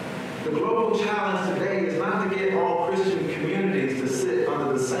quarters, the global challenge today is not to get all Christian communities to sit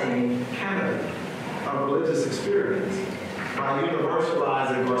under the same canopy of religious experience by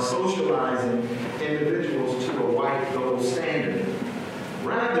universalizing or socializing individuals to a white gold standard.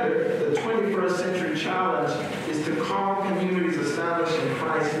 Rather, the 21st century challenge is to call communities established in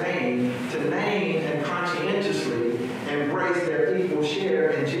Christ's name to name and conscientiously embrace their equal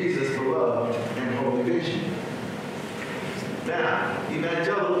share in Jesus' beloved and holy vision. Now,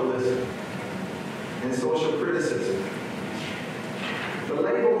 evangelicalism and social criticism. The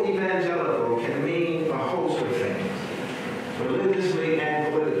label evangelical can mean a host of things, religiously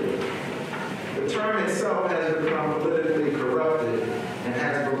and politically. The term itself has become politically corrupted and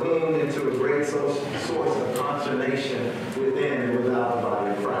has ballooned into a great source of consternation within and without the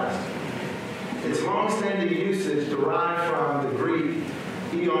body of Christ. Its long-standing usage derived from the Greek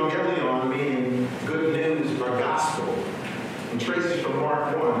evangelion, meaning good news or gospel, and traces from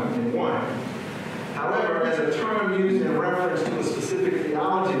Mark 1:1. However, as a term used in reference to a specific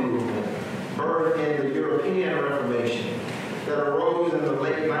theology movement birthed in the European Reformation that arose in the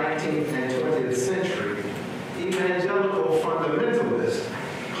late 19th and 20th century, evangelical fundamentalists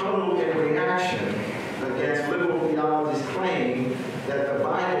huddled in reaction against liberal theology's claim that the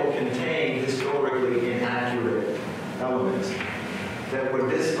Bible contained historically inaccurate elements that were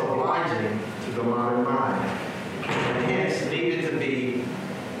disobliging to the modern mind, and hence needed to be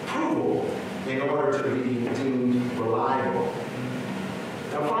provable in order to be deemed reliable.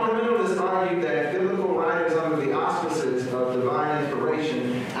 Now, fundamentalists argue that biblical writers under the auspices of divine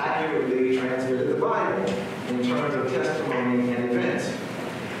inspiration accurately transmitted the Bible in terms of testimony and events.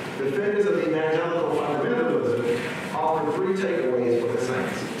 Defenders of evangelical fundamentalism offer three takeaways for the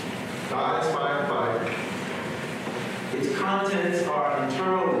saints. God-inspired Bible. Its contents are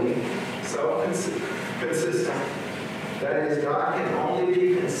internally self-consistent. That is, God can only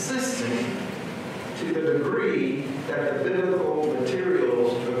be consistent to the degree that the biblical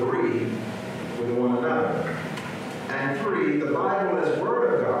materials agree with one another. And three, the Bible as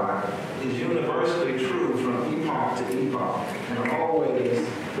Word of God is universally true from epoch to epoch and always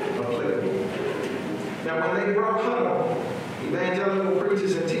applicable. Now, when they broke huddle, evangelical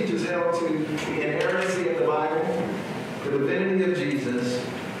preachers and teachers held to the inerrancy of the Bible, the divinity of Jesus,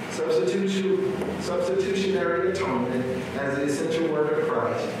 substitutionary atonement as the essential work of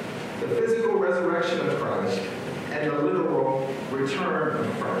Christ, the physical resurrection of Christ, and the literal return of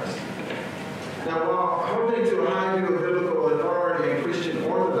Christ. Now, while holding to a high view of biblical authority and Christian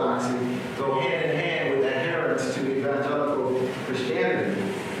orthodoxy go hand in hand with adherence to evangelical Christianity,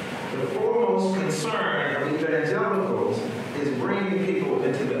 the foremost concern of evangelicals is bringing people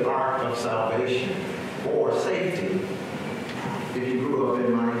into the ark of salvation or safety, if you grew up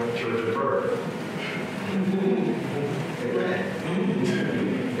in my church of birth. Amen.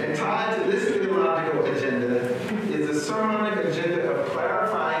 And tied to this theological agenda is the sermonic agenda of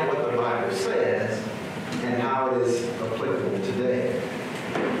clarifying what the Bible says and how it is applicable today.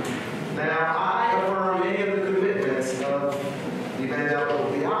 Now, I affirm many of the commitments of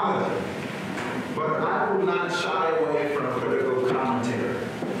evangelical theology, but I will not shy away from critical commentary.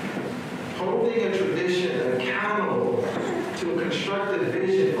 Holding a tradition accountable to a constructive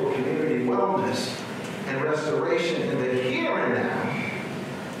vision for community wellness and restoration in the here and now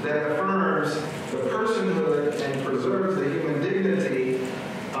that affirms the personhood and preserves the human dignity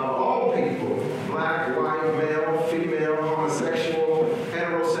of all people, black, white, male, female, homosexual,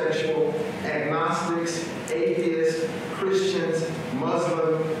 heterosexual, agnostics, atheists, Christians,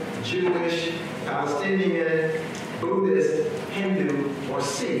 Muslim, Jewish, Palestinian, Buddhist, Hindu, or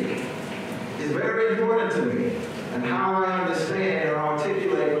Sikh is very important to me, and how I understand or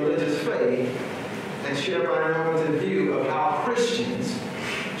articulate religious faith and share my normative view of how Christians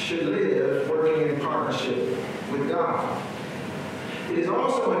should live working in partnership with God. It is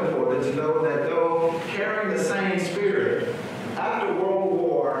also important to know that though carrying the same spirit, after World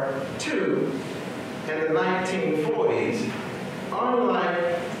War II and the 1940s,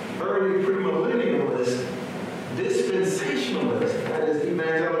 unlike early premillennialists, dispensationalists, that is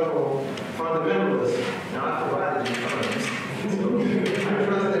evangelical fundamentalists, now I provided you terms, so I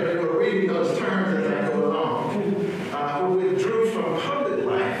trust that you are reading those terms as I go along, who withdrew from public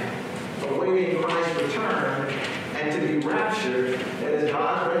life, awaiting Christ's return, and to be raptured, that is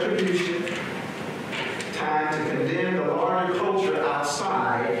God's retribution, time to condemn the larger culture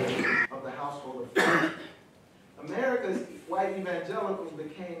outside of the household of faith. America's white evangelicals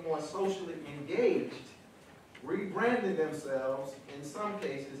became more socially engaged, rebranding themselves, in some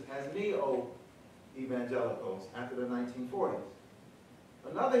cases, as neo-evangelicals after the 1940s.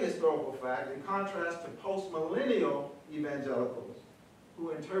 Another historical fact, in contrast to post-millennial evangelicals,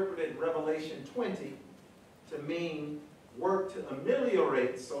 who interpreted Revelation 20 to mean work to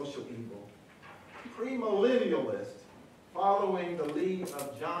ameliorate social evil, premillennialists, following the lead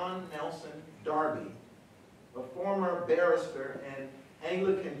of John Nelson Darby, a former barrister and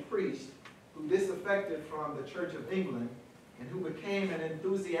Anglican priest who disaffected from the Church of England and who became an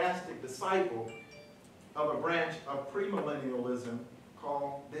enthusiastic disciple of a branch of premillennialism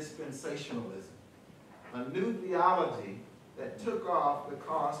called dispensationalism, a new theology that took off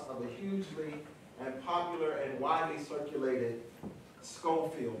because of a hugely and popular and widely circulated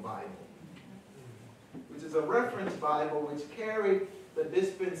Schofield Bible, which is a reference Bible which carried the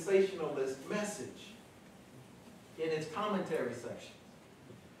dispensationalist message in its commentary section.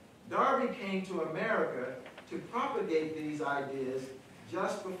 Darby came to America to propagate these ideas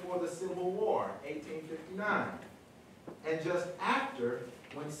just before the Civil War, 1859, and just after,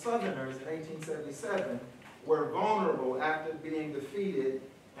 when Southerners in 1877 were vulnerable after being defeated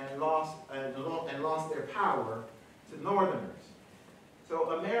and lost their power to Northerners.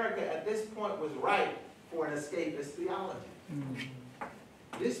 So America at this point was ripe for an escapist theology.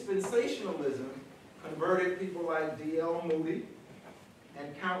 Dispensationalism converted people like D.L. Moody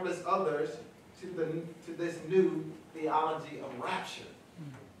and countless others to this new theology of rapture,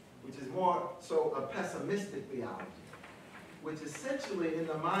 which is more so a pessimistic theology, which essentially, in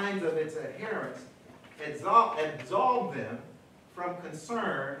the minds of its adherents, absolved them from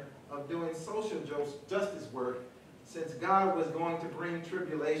concern of doing social justice work since God was going to bring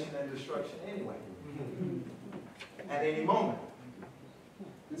tribulation and destruction anyway, at any moment.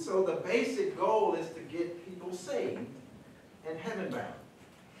 And so the basic goal is to get people saved and heaven-bound.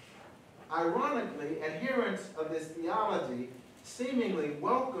 Ironically, adherents of this theology seemingly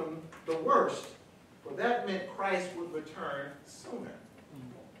welcomed the worst, for that meant Christ would return sooner.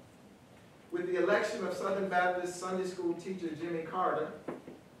 With the election of Southern Baptist Sunday school teacher Jimmy Carter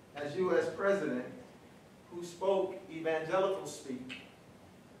as U.S. President, who spoke evangelical speak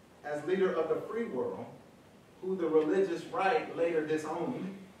as leader of the free world, who the religious right later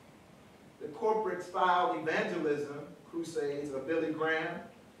disowned, the corporate-style evangelism crusades of Billy Graham,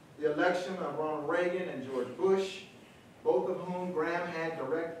 the election of Ronald Reagan and George Bush, both of whom Graham had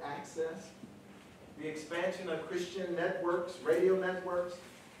direct access, the expansion of Christian networks, radio networks,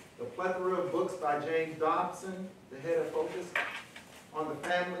 the plethora of books by James Dobson, the head of Focus on the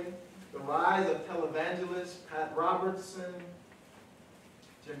Family, the rise of televangelists Pat Robertson,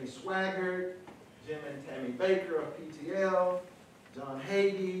 Jimmy Swaggart, Jim and Tammy Baker of PTL, John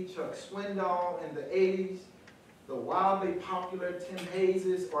Hagee, Chuck Swindoll in the 80s, the wildly popular Tim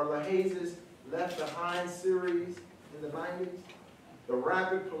Hayes' or LaHaye's Left Behind series in the 90s, the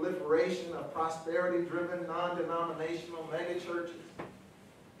rapid proliferation of prosperity-driven non-denominational megachurches,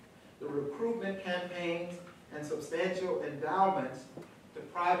 the recruitment campaigns and substantial endowments to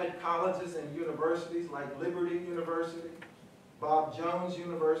private colleges and universities like Liberty University, Bob Jones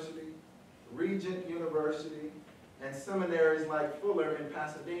University, Regent University, and seminaries like Fuller in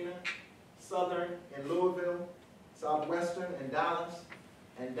Pasadena, Southern in Louisville, Southwestern in Dallas,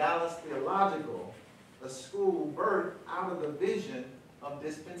 and Dallas Theological, a school birthed out of the vision of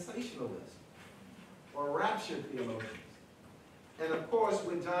dispensationalists or rapture theologians. And of course,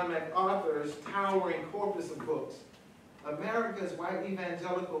 with John MacArthur's towering corpus of books, America's white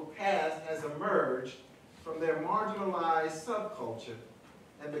evangelical caste has emerged from their marginalized subculture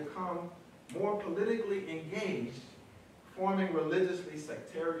and become more politically engaged, forming religiously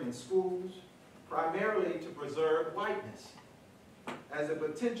sectarian schools, primarily to preserve whiteness, as the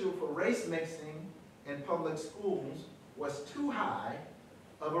potential for race mixing in public schools was too high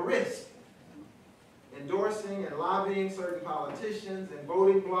of a risk. Endorsing and lobbying certain politicians and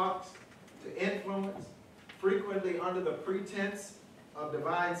voting blocs to influence, frequently under the pretense of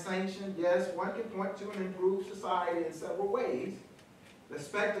divine sanction. Yes, one can point to an improved society in several ways. The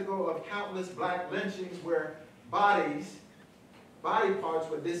spectacle of countless black lynchings where body parts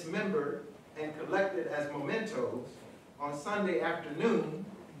were dismembered and collected as mementos on Sunday afternoon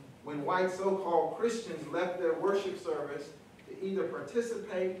when white so-called Christians left their worship service to either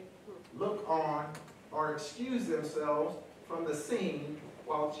participate, look on, or excuse themselves from the scene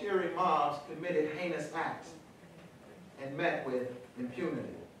while cheering mobs committed heinous acts and met with impunity.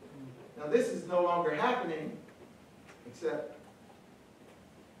 Now this is no longer happening, except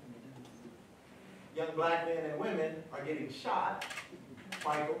young black men and women are getting shot.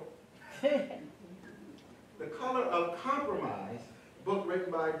 Michael. The Color of Compromise, book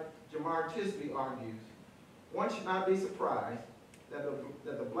written by Jamar Tisby, argues, one should not be surprised that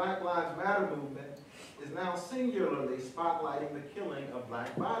the Black Lives Matter movement is now singularly spotlighting the killing of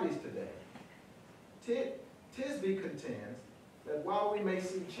black bodies today. Tisby contends that while we may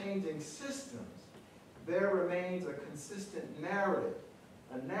see changing systems, there remains a consistent narrative,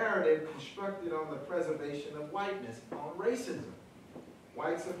 a narrative constructed on the preservation of whiteness, on racism,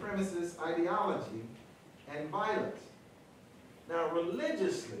 white supremacist ideology, and violence. Now,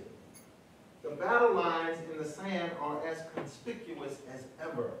 religiously, the battle lines in the sand are as conspicuous as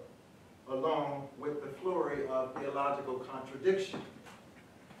ever, along with the flurry of theological contradiction.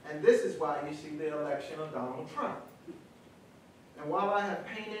 And this is why you see the election of Donald Trump. And while I have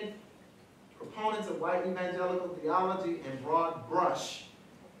painted proponents of white evangelical theology in broad brush,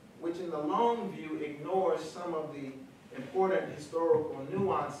 which in the long view ignores some of the important historical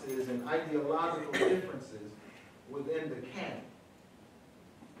nuances and ideological differences within the canon.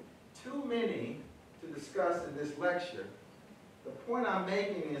 Too many to discuss in this lecture. The point I'm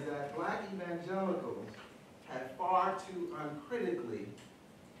making is that black evangelicals have far too uncritically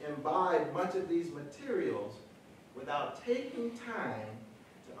imbibed much of these materials without taking time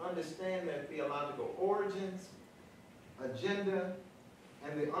to understand their theological origins, agenda,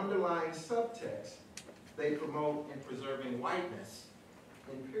 and the underlying subtext they promote in preserving whiteness,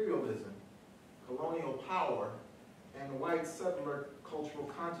 imperialism, colonial power, and white settler cultural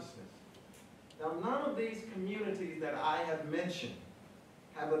consciousness. Now, none of these communities that I have mentioned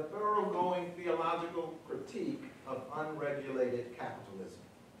have a thoroughgoing theological critique of unregulated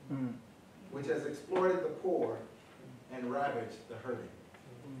capitalism, which has exploited the poor and ravaged the hurting.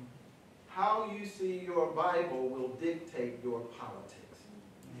 how you see your Bible will dictate your politics.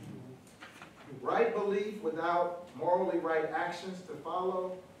 Right belief without morally right actions to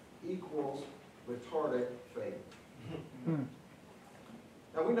follow equals retarded faith.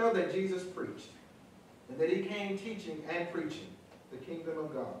 Now we know that Jesus preached, and that he came teaching and preaching the kingdom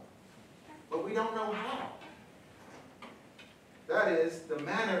of God. But we don't know how. That is, the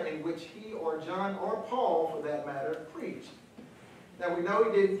manner in which he or John or Paul, for that matter, preached. Now we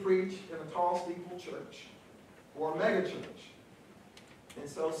know he didn't preach in a tall steeple church or a mega church. And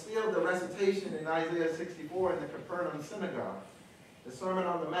so still the recitation in Isaiah 64 in the Capernaum synagogue, the Sermon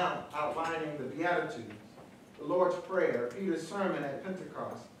on the Mount outlining the Beatitudes, the Lord's Prayer, Peter's sermon at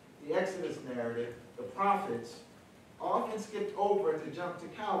Pentecost, the Exodus narrative, the prophets, often skipped over to jump to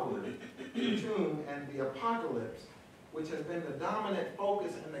Calvary, the tomb, and the apocalypse, which has been the dominant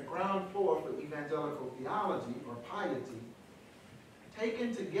focus and the ground floor for evangelical theology or piety.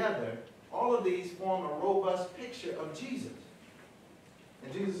 Taken together, all of these form a robust picture of Jesus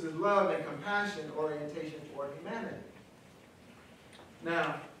and Jesus' love and compassion orientation toward humanity.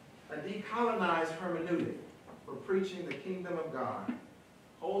 Now, a decolonized hermeneutic for preaching the kingdom of God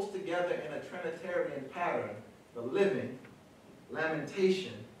holds together in a Trinitarian pattern the living,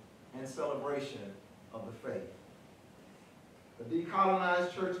 lamentation, and celebration of the faith. The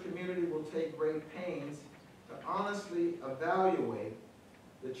decolonized church community will take great pains to honestly evaluate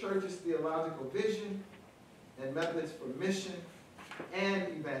the church's theological vision and methods for mission and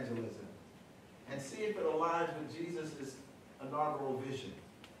evangelism, and see if it aligns with Jesus' inaugural vision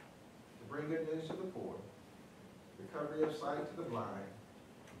to bring good news to the poor, recovery of sight to the blind,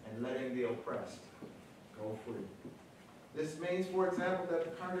 and letting the oppressed go free. This means, for example, that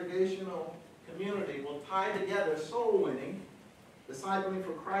the congregational community will tie together soul winning, discipling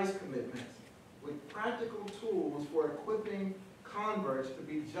for Christ commitments with practical tools for equipping converts to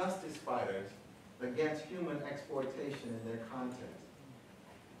be justice fighters against human exploitation in their context.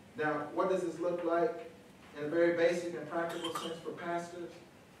 Now, what does this look like in a very basic and practical sense for pastors?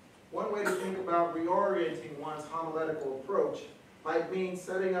 One way to think about reorienting one's homiletical approach might mean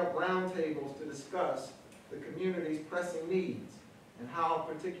setting up roundtables to discuss the community's pressing needs and how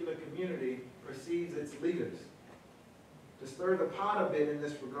a particular community perceives its leaders. To stir the pot a bit in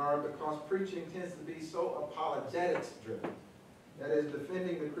this regard, because preaching tends to be so apologetics-driven, that is,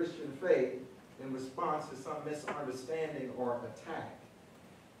 defending the Christian faith in response to some misunderstanding or attack.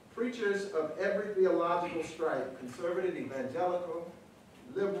 Preachers of every theological stripe, conservative, evangelical,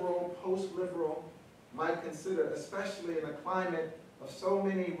 liberal, post-liberal, might consider, especially in a climate of so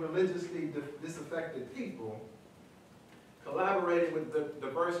many religiously disaffected people, collaborating with the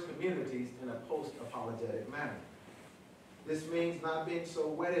diverse communities in a post-apologetic manner. This means not being so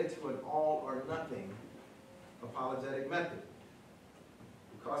wedded to an all-or-nothing apologetic method,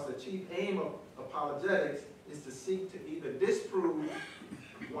 because the chief aim of apologetics is to seek to either disprove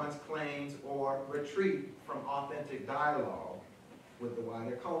one's claims or retreat from authentic dialogue with the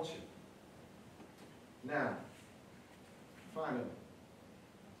wider culture. Now, finally,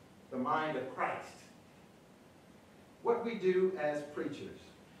 the mind of Christ. What we do as preachers,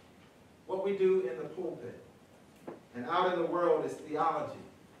 what we do in the pulpit and out in the world is theology.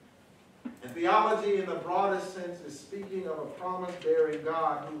 And theology in the broadest sense is speaking of a promise-bearing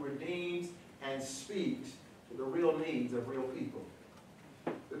God who redeems and speaks to the real needs of real people.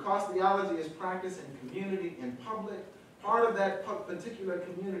 Because theology is practiced in community, in public, part of that particular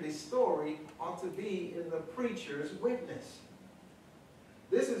community story ought to be in the preacher's witness.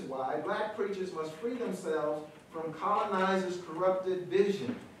 This is why black preachers must free themselves from colonizers' corrupted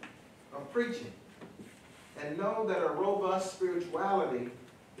vision of preaching and know that a robust spirituality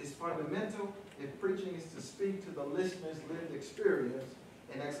is fundamental if preaching is to speak to the listener's lived experience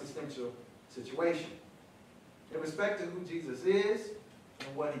in existential situation. In respect to who Jesus is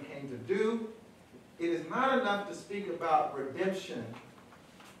and what he came to do, it is not enough to speak about redemption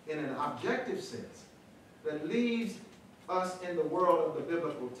in an objective sense that leaves us in the world of the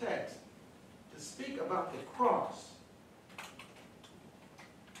biblical text. To speak about the cross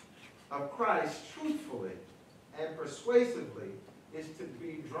of Christ truthfully and persuasively is to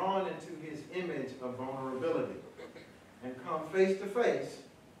be drawn into his image of vulnerability and come face to face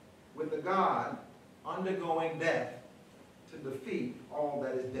with the God undergoing death to defeat all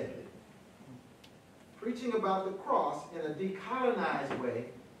that is deadly. Preaching about the cross in a decolonized way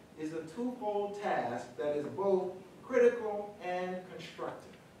is a twofold task that is both critical and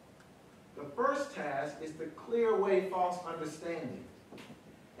constructive. The first task is to clear away false understanding,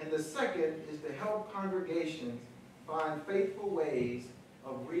 and the second is to help congregations find faithful ways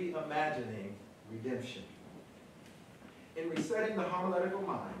of reimagining redemption. In resetting the homiletical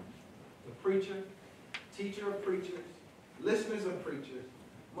mind, The preacher, teacher of preachers, listeners of preachers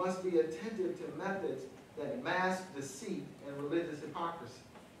must be attentive to methods that mask deceit and religious hypocrisy,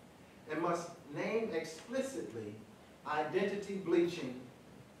 and must name explicitly identity-bleaching,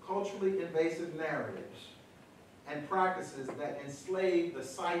 culturally invasive narratives and practices that enslave the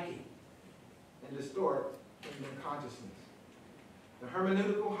psyche and distort human consciousness. The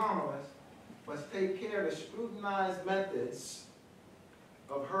hermeneutical homilist must take care to scrutinize methods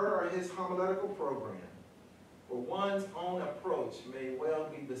of her or his homiletical program, for one's own approach may well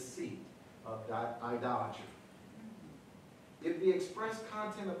be the seat of idolatry. If the expressed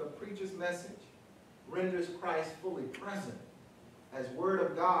content of the preacher's message renders Christ fully present as Word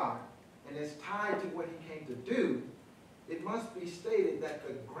of God and is tied to what he came to do, it must be stated that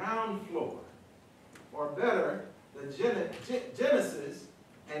the ground floor, or better, the genesis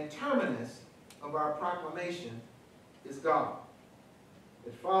and terminus of our proclamation is God.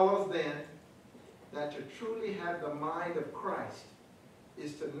 It follows then that to truly have the mind of Christ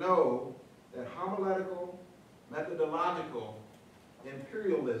is to know that homiletical, methodological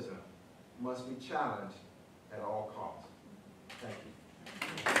imperialism must be challenged at all costs. Thank you.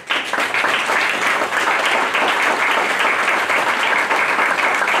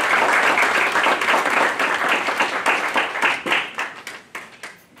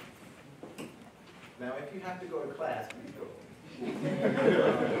 Now, if you have to go to class, please go. I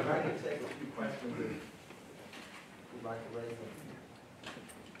can take a few questions if you'd like to raise them.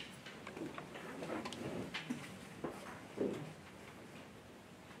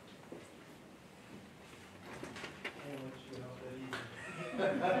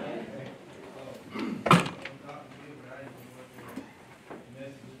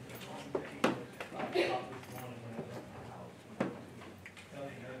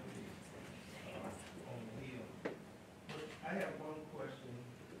 I have one question.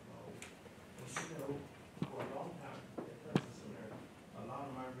 For a long time at Professorial, a lot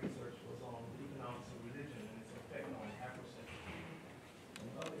of my research was on economics of religion and its effect on Afrocentric.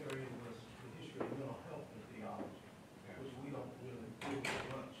 And the other area was the history of mental health and theology, which we don't really do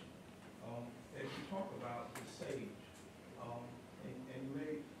much. As you talk about the sage, and you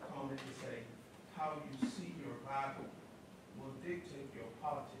made a comment to say how you see your Bible will dictate your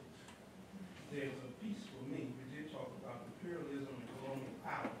politics. There's a piece for me, we did talk about imperialism and colonial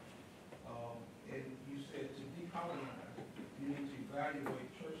power, and you said to decolonize, you need to evaluate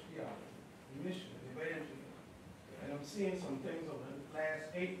church theology, mission, evangelism. And I'm seeing some things over the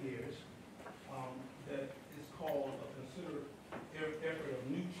last 8 years that is called a considered effort of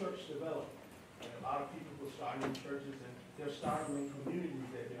new church development. And a lot of people will start new churches, and they're starting in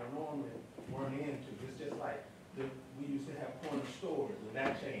communities that they normally weren't into. It's just like we used to have corner stores, and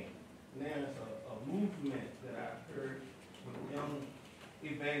that changed. Now it's a movement that I've heard with young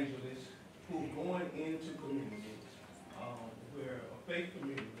evangelists who are going into communities where faith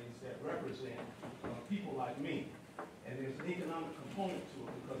communities that represent people like me. And there's an economic component to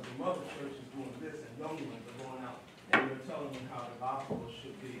it because the mother church is doing this and young ones are going out and they're telling them how the gospel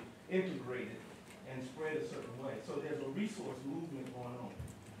should be integrated and spread a certain way. So there's a resource movement going on.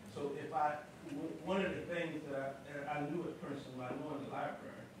 So one of the things that I knew at Princeton by knowing the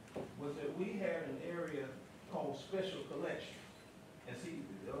library was that we had an area called special collections. And see,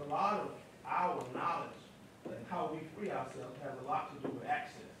 a lot of our knowledge and how we free ourselves has a lot to do with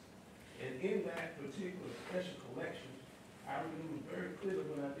access. And in that particular special collections, I remember very clearly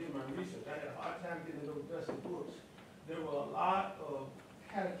when I did my research, I had a hard time getting those dusty books. There were a lot of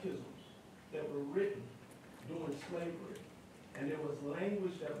catechisms that were written during slavery. And there was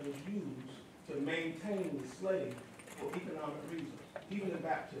language that was used to maintain the slave for economic reasons, even in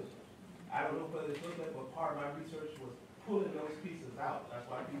baptism. I don't know whether it's looked at, but part of my research was pulling those pieces out. That's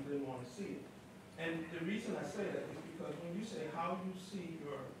why people didn't want to see it. And the reason I say that is because when you say how you see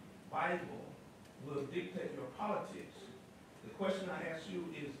your Bible will dictate your politics, the question I ask you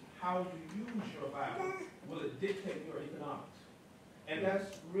is how you use your Bible will it dictate your economics? And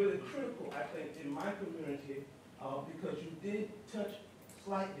that's really critical, I think, in my community because you did touch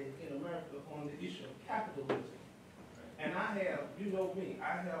slightly in America on the issue of capitalism. And I have, you know me,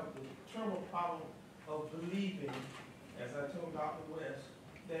 I have the terminal problem of believing, as I told Dr. West,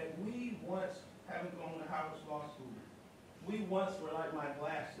 that we once, having gone to Howard Law School, we once were like my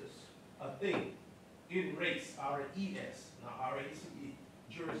glasses, a thing, in race, R-E-S, not R-A-C-E,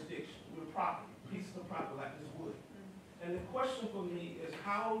 jurisdiction. We're property, pieces of property like this wood. And the question for me is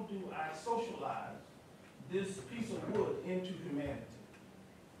how do I socialize this piece of wood into humanity?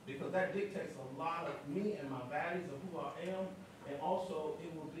 Because that dictates a lot of me and my values of who I am, and also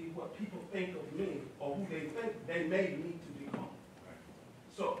it will be what people think of me or who they think they may need to become.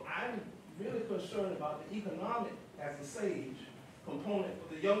 So I I'm really concerned about the economic, as a sage, component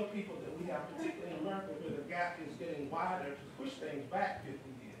for the young people that we have, particularly in America, where the gap is getting wider to push things back 50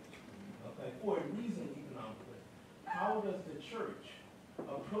 years, okay, for a reason economically. How does the church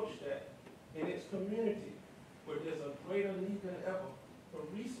approach that in its community where there's a greater need than ever for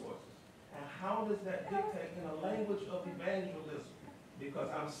resources? And how does that dictate in a language of evangelism? Because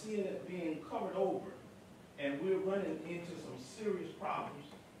I'm seeing it being covered over, and we're running into some serious problems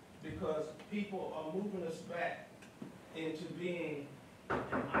because people are moving us back into being an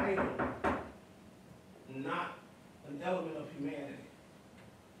idol, not an element of humanity.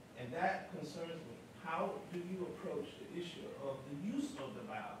 And that concerns me. How do you approach the issue of the use of the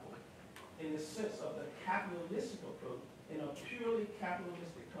Bible in the sense of the capitalistic approach in a purely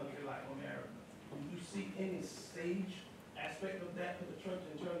capitalistic country like America? Do you see any sage aspect of that for the church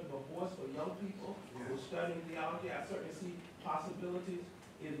in terms of a voice for young people who are studying theology? I certainly see possibilities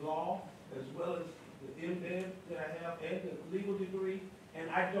in law as well as the MDiv that I have and the legal degree, and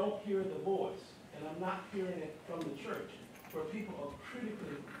I don't hear the voice, and I'm not hearing it from the church, where people are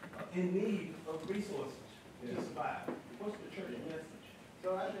critically in need of resources to survive. What's the church message?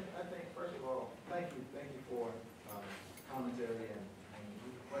 So I think first of all, thank you for commentary and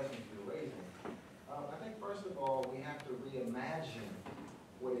the questions you're raising. I think first of all, we have to reimagine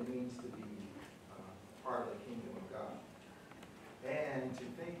what it means to be part of the kingdom of God, and to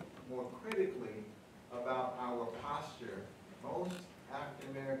think more critically about our posture. Most African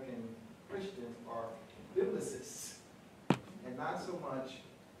American Christians are biblicists, and not so much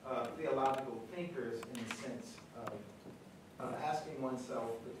theological thinkers in the sense of asking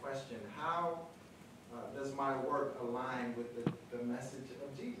oneself the question, how does my work align with the message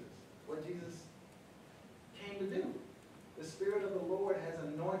of Jesus? What Jesus came to do. The Spirit of the Lord has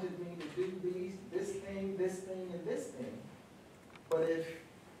anointed me to do this thing, and this thing. But if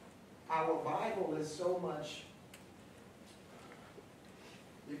our Bible is so much,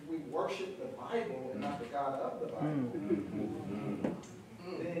 if we worship the Bible and not the God of the Bible,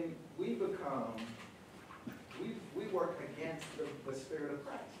 then we become, we work against the Spirit of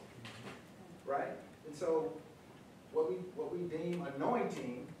Christ, right? And so what we deem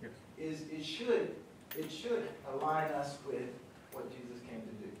anointing is it should align us with what Jesus came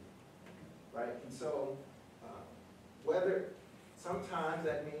to do, right? And so whether sometimes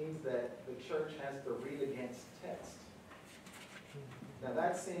that means that the church has to read against text. Now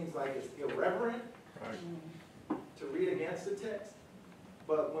that seems like it's irreverent to read against the text,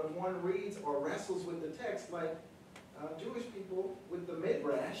 but when one reads or wrestles with the text, like Jewish people with the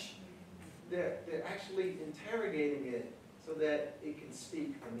Midrash, they're actually interrogating it so that it can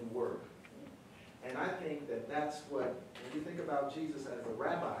speak a new word. And I think that that's what, when you think about Jesus as a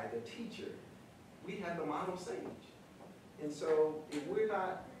rabbi, the teacher, we have the model sage. And so if we're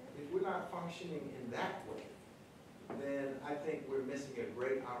not functioning in that way, then I think we're missing a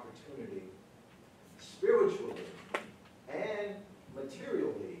great opportunity spiritually and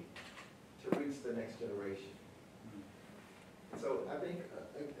materially to reach the next generation. So I think,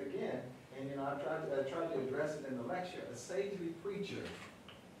 again, and I tried to address it in the lecture, a sagely preacher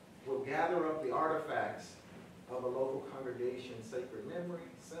will gather up the artifacts of a local congregation, sacred memory,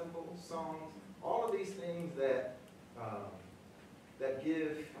 symbols, songs, all of these things that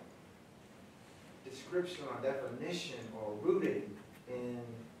give description or definition or rooting in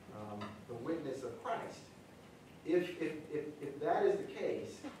the witness of Christ. If that is the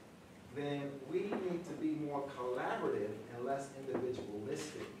case, then we need to be more collaborative and less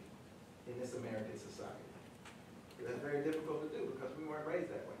individualistic in this American society. That's very difficult to do because we weren't raised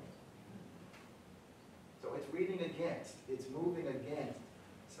that way. So it's reading against, it's moving against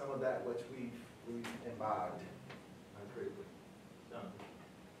some of that which we've imbibed uncritically.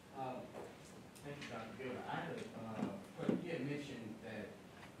 Thank you, Dr. Gilbert. I had you had mentioned that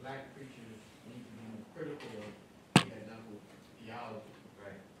black preachers need to be more critical of evangelical theology,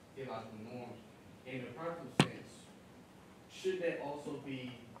 right? Theological norms. In a practical sense, should that also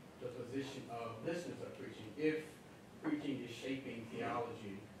be the position of listeners of preaching? If preaching is shaping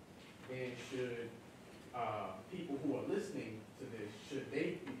theology, then should people who are listening to this, should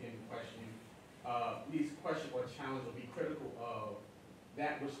they begin to question, at least question or challenge or be critical of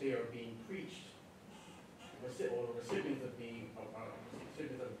that which they are being preached, or the recipients of being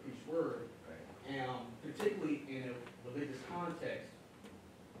recipients of the preached word, right? And particularly in a religious context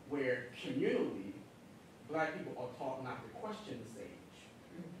where communally black people are taught not to question the sage.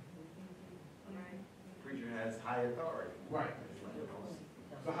 Preacher has high authority. Right.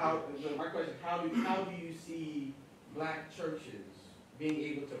 So my question, how do you see black churches being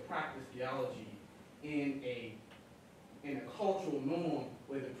able to practice theology in a cultural norm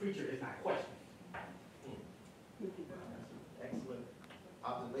where the preacher is not questioned. Excellent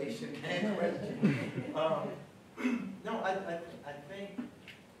observation and question. No, I think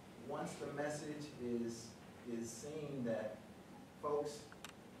once the message is seen that folks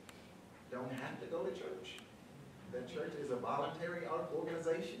don't have to go to church, that church is a voluntary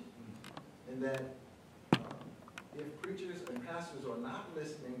organization, and that if preachers and pastors are not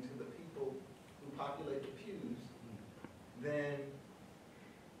listening to the people who populate the pews, then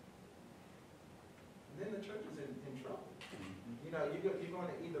the church is in trouble. You know, you're going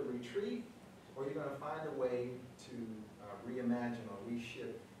to either retreat or you're going to find a way to reimagine or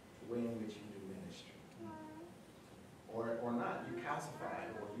reshift the way in which you do ministry. Or not, you calcify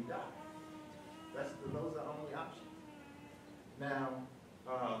or you die. Those are the only options. Now,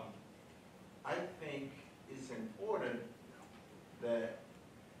 I think it's important that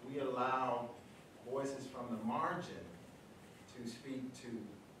we allow voices from the margin to speak to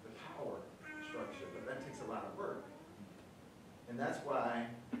the power structure, but that takes a lot of work. And that's why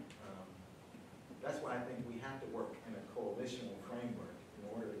I think we have to work in a coalitional framework in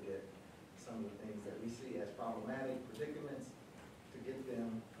order to get some of the things that we see as problematic predicaments to get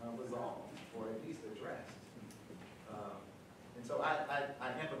them resolved or at least addressed. And so I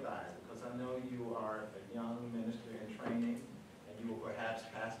empathize because I know you are a young minister in training and you will perhaps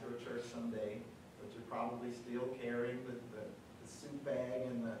pastor a church someday, but you're probably still carrying the suit bag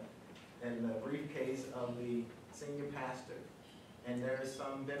and the briefcase of the senior pastor. And there is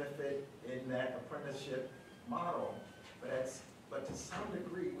some benefit in that apprenticeship model, but to some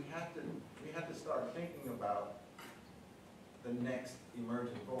degree we have to start thinking about the next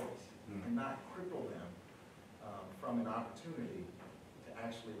emerging voice and not cripple them from an opportunity to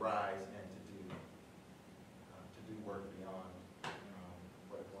actually rise and to do work beyond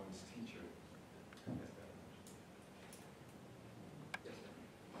what one's teacher has done. Yes, ma'am.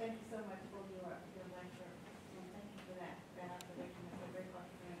 Thank you so much for your lecture. And thank you for that observation. That's a great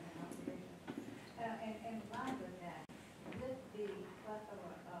question and observation. And in line with that, with the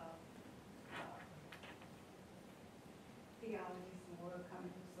plethora of theologies and word coming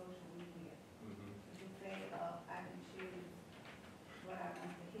through social media, to say, I can choose what I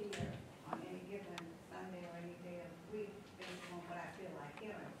want to hear on any given Sunday or any day of the week based on what I feel like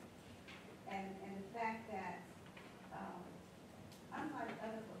hearing. And the fact that unlike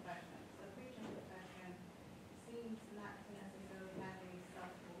other professions, the preaching profession seems not to necessarily have any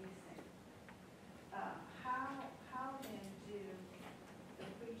self-policing. How then do the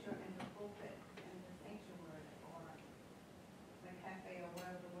preacher in the pulpit, in the sanctuary, or the cafe, or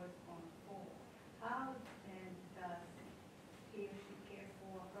wherever the word's going for, how then does he or she care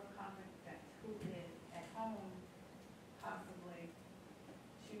for her congregant who is at home possibly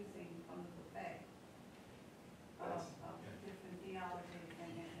choosing from the buffet of different theologies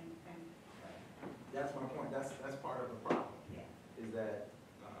and That's my point. That's part of the problem. yeah. Is that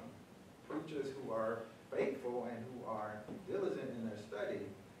preachers who are faithful and who are diligent in their study,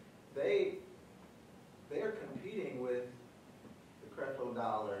 they are competing with the Creflo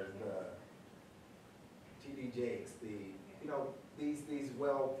Dollars, the T.D. Jakes, these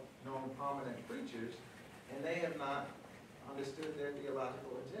well-known prominent preachers, and they have not understood their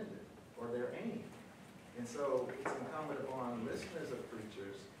theological agenda or their aim. And so it's incumbent upon listeners of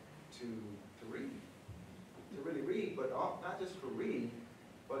preachers to read, to really read, but not just to read,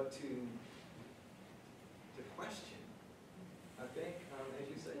 but to question. I think, as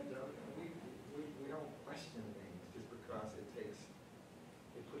you say, Joe, we don't question things just because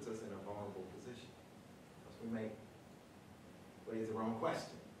it puts us in a vulnerable position. Because we may raise the wrong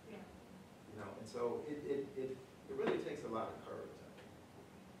question. Yeah. You know, and so it really takes a lot of courage, I think.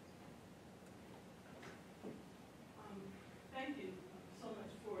 Thank you so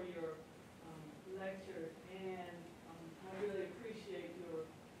much for your lecture, and I really appreciate your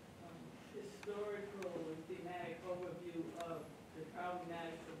historical and thematic overview of the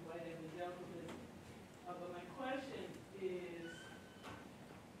problematics of white evangelicalism. But my question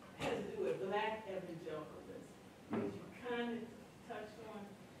has to do with black evangelicalism, which you kind of touched on,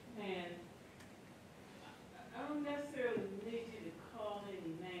 and I don't necessarily need you to call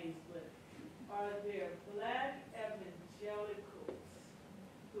any names, but are there black evangelicals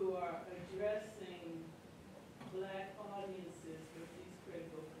who are addressing black audiences with these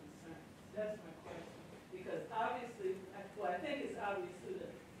critical concerns? That's my question. Because obviously, I think it's obvious who the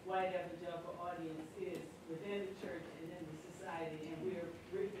white evangelical audience is within the church and in the society, and we're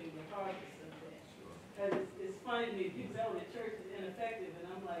reaping the harvest of that. Because it's funny to me, people tell me the church is ineffective, and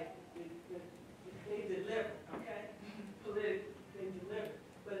I'm like, they deliver, okay? Politically, they deliver.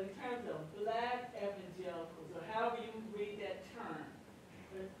 But in terms of black evangelicals, or however you read that term,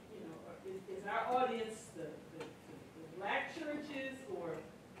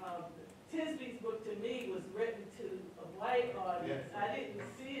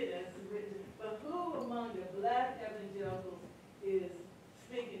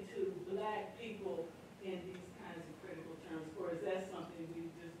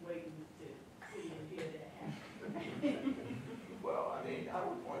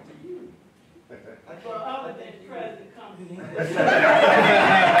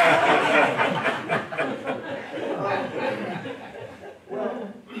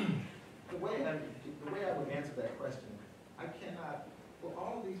 Well, the way I would answer that question, I cannot. Well,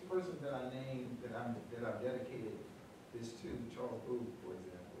 all of these persons that I named, that I've dedicated this to, Charles Booth, for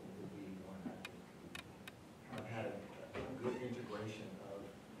example, would be one I think kind of had a good integration of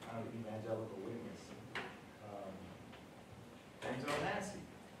kind of evangelical witness. And Joe Massey,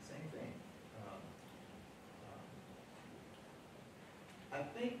 same thing. I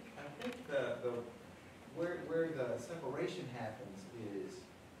think where the separation happens is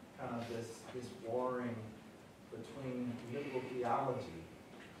kind of this warring between liberal theology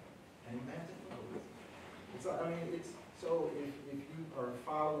and evangelicalism. So if you are a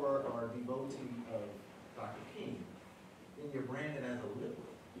follower or a devotee of Dr. King, then you're branded as a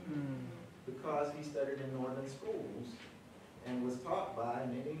liberal because he studied in northern schools and was taught by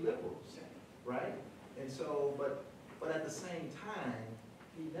many liberals, right? And so, but at the same time,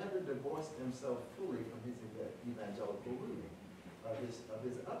 he never divorced himself fully from his evangelical rooting of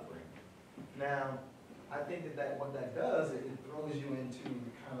his upbringing. Now, I think that what that does, it throws you into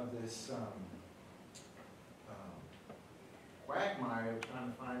kind of this quagmire of trying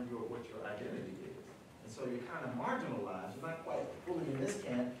to find what your identity is. And so you're kind of marginalized. You're not quite fully in this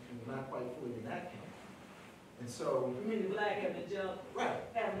camp, and you're not quite fully in that camp. And so... You mean the black evangelical? Right.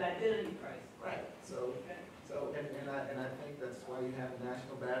 Have an identity crisis. Right. So, and I think that's why you have a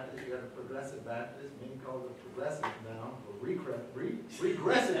National Baptist, you have a Progressive Baptist, many call it progressive now, or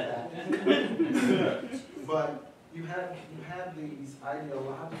regressive Baptist. But you have these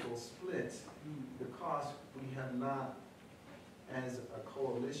ideological splits because we have not, as a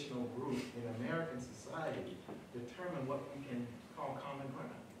coalitional group in American society, determined what we can call common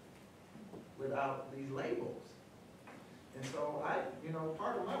ground without these labels. And so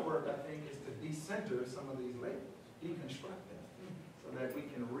part of my work, I think, is to decenter some of these labels, deconstruct them, so that we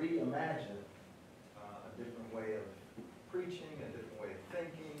can reimagine a different way of preaching, a different way of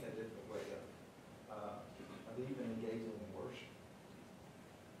thinking, a different way of even engaging in worship.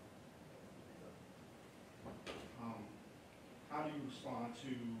 How do you respond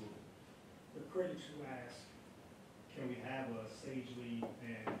to the critics who ask, can we have a sagely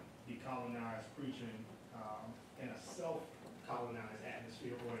and decolonized preaching in a self-colonized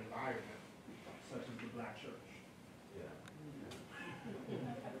atmosphere or environment, such as the black church? Yeah.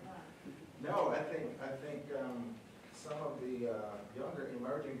 No, I think some of the younger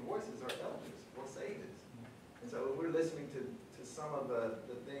emerging voices are elders or sages. And so if we're listening to some of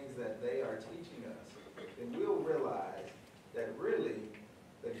the things that they are teaching us, then we'll realize that really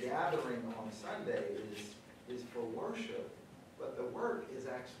the gathering on Sunday is for worship, but the work is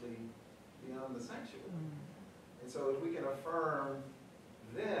actually beyond the sanctuary. And so if we can affirm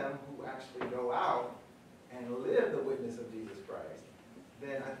them who actually go out and live the witness of Jesus Christ,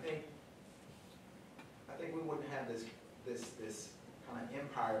 then I think we wouldn't have this kind of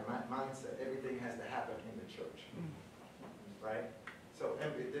empire mindset. Everything has to happen in the church, right? So,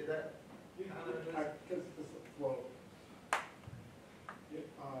 did that kind of?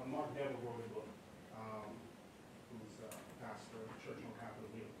 Mark Devil wrote a book, who's a pastor of Church on Capitol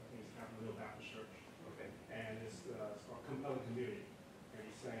Hill. I think it's Capitol Hill Baptist Church. Okay. And it's called Compelling Community. And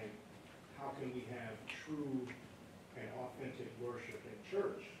he's saying, how can we have true and authentic worship in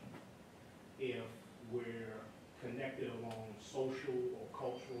church if we're connected along social or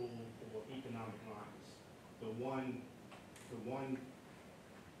cultural or economic lines? The one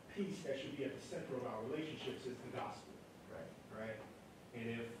piece that should be at the center of our relationships is the gospel. Right? And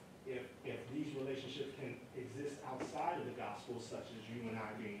if these relationships can exist outside of the gospel, such as you and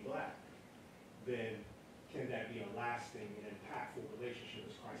I being black, then can that be a lasting and impactful relationship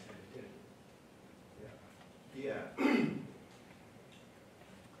as Christ had intended? Yeah.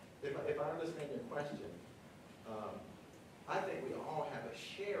 If I understand your question, I think we all have a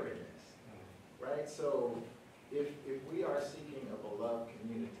share in this, right? So if we are seeking a beloved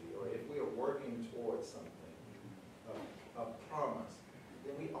community, or if we are working towards something, a promise,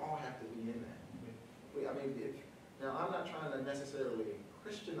 then we all have to be in that. Now I'm not trying to necessarily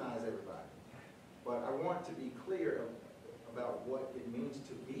Christianize everybody, but I want to be clear about what it means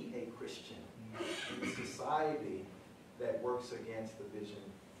to be a Christian in a society that works against the vision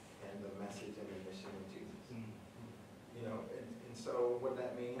and the message and the mission of Jesus. And so what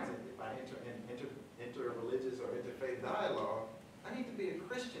that means, if I enter a religious or interfaith dialogue, I need to be a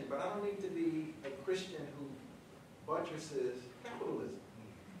Christian, but I don't need to be a Christian who buttresses capitalism.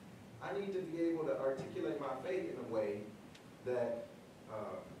 I need to be able to articulate my faith in a way that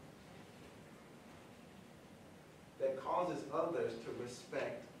that causes others to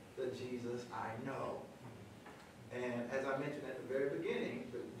respect the Jesus I know. And as I mentioned at the very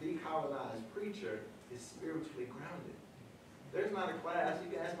beginning, the decolonized preacher is spiritually grounded. There's not a class, you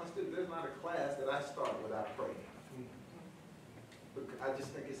can ask my students, there's not a class that I start without praying. But I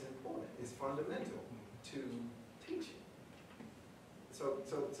just think it's important. It's fundamental to teaching. So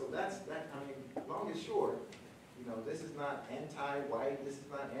that's that. I mean, long and short, you know, this is not anti-white. This is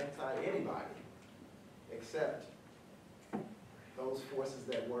not anti-anybody, except those forces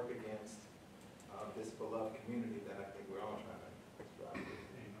that work against this beloved community that I think we're all trying to strive for.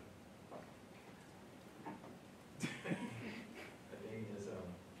 I think is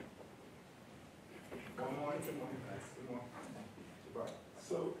one more. Two more.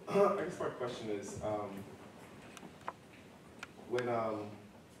 So I guess my question is, when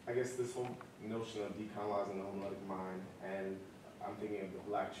I guess this whole notion of decolonizing the Homiletical mind, and I'm thinking of the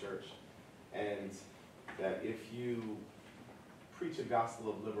Black church, and that if you preach a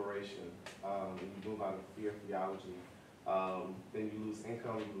gospel of liberation, and you move out of fear theology, then you lose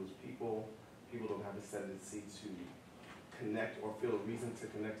income, you lose people. People don't have a tendency to connect or feel a reason to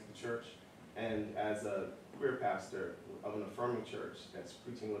connect to the church. And as a queer pastor of an affirming church that's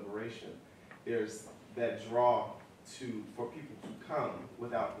preaching liberation, there's that draw for people to come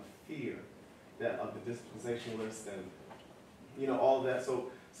without the fear of the dispensationalists and, you know, all that.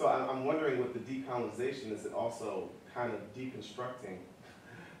 So I'm wondering with the decolonization, is it also kind of deconstructing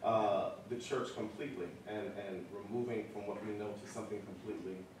the church completely and removing from what we know to something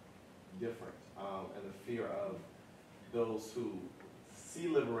completely different, and the fear of those who see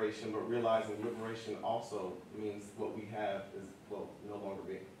liberation, but realizing liberation also means what we have is, well, no longer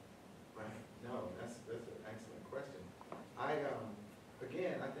being. Right. No, that's an excellent question.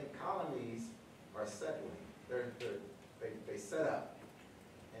 Again, I think colonies are settling. They set up,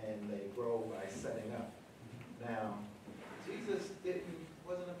 and they grow by setting up. Now, Jesus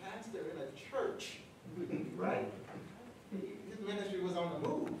wasn't a pastor in a church, right? His ministry was on the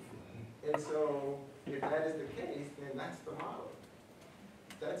move. And so, if that is the case, then that's the model.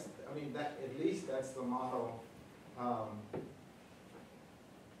 At least that's the model.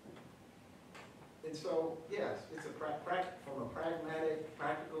 And so, yes, it's from a pragmatic,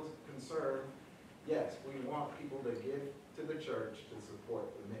 practical concern. Yes, we want people to give to the church to support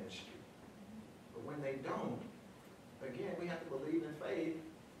the ministry. But when they don't, again, we have to believe in faith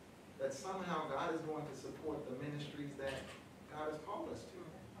that somehow God is going to support the ministries that God has called us to.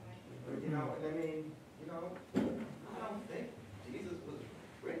 You know, and I mean, you know, I don't think Jesus was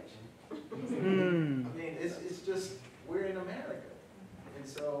rich. I mean, it's just, we're in America. And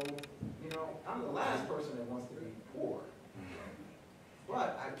so, you know, I'm the last person that wants to be poor.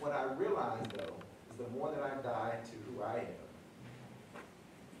 But what I realize, though, is the more that I die to who I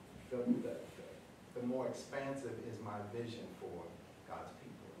am, the more expansive is my vision for God's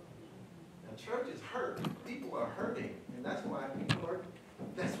people. Now, church is hurt. People are hurting, and that's why they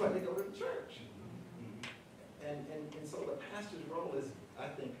go to church. And so the pastor's role is, I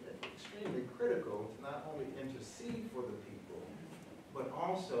think, extremely critical to not only intercede for the people, but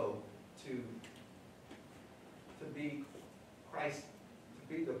also to be Christ,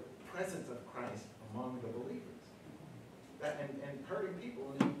 to be the presence of Christ among the believers. And hurting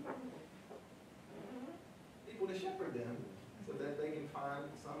people need people to shepherd them so that they can find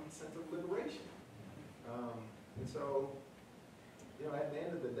some sense of liberation. And so, you know, at the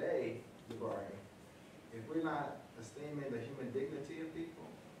end of the day, Gilbert, if we're not esteeming the human dignity of people,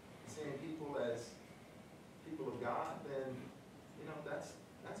 seeing people as people of God, then, you know, that's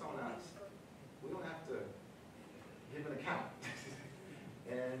on us. We don't have to give an account.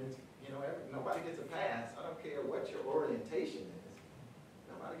 And, you know, nobody gets a pass. I don't care what your orientation is.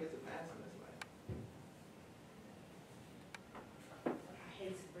 Nobody gets a pass in this life. I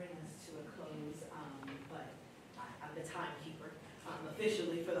hate to bring this to a close, but I'm the timekeeper,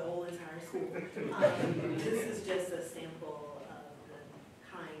 officially for the whole entire school. This is just a sample of the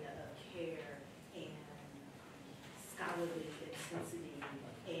kind of care and scholarly intensity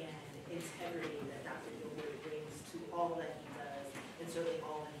and integrity that Dr. Gilbert brings to all that he does, and certainly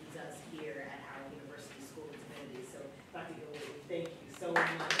all that he does here at our University School of Divinity. So, Dr. Gilbert, thank you so much.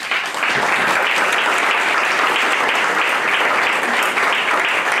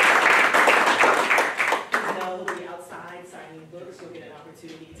 He'll be outside signing books. You'll get an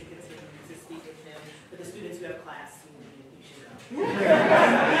opportunity to continue to speak with him. But the students who have class, you should go.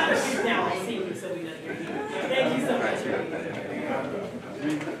 Now I see you, so we know you're here. Thank you so much for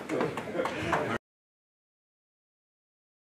being here.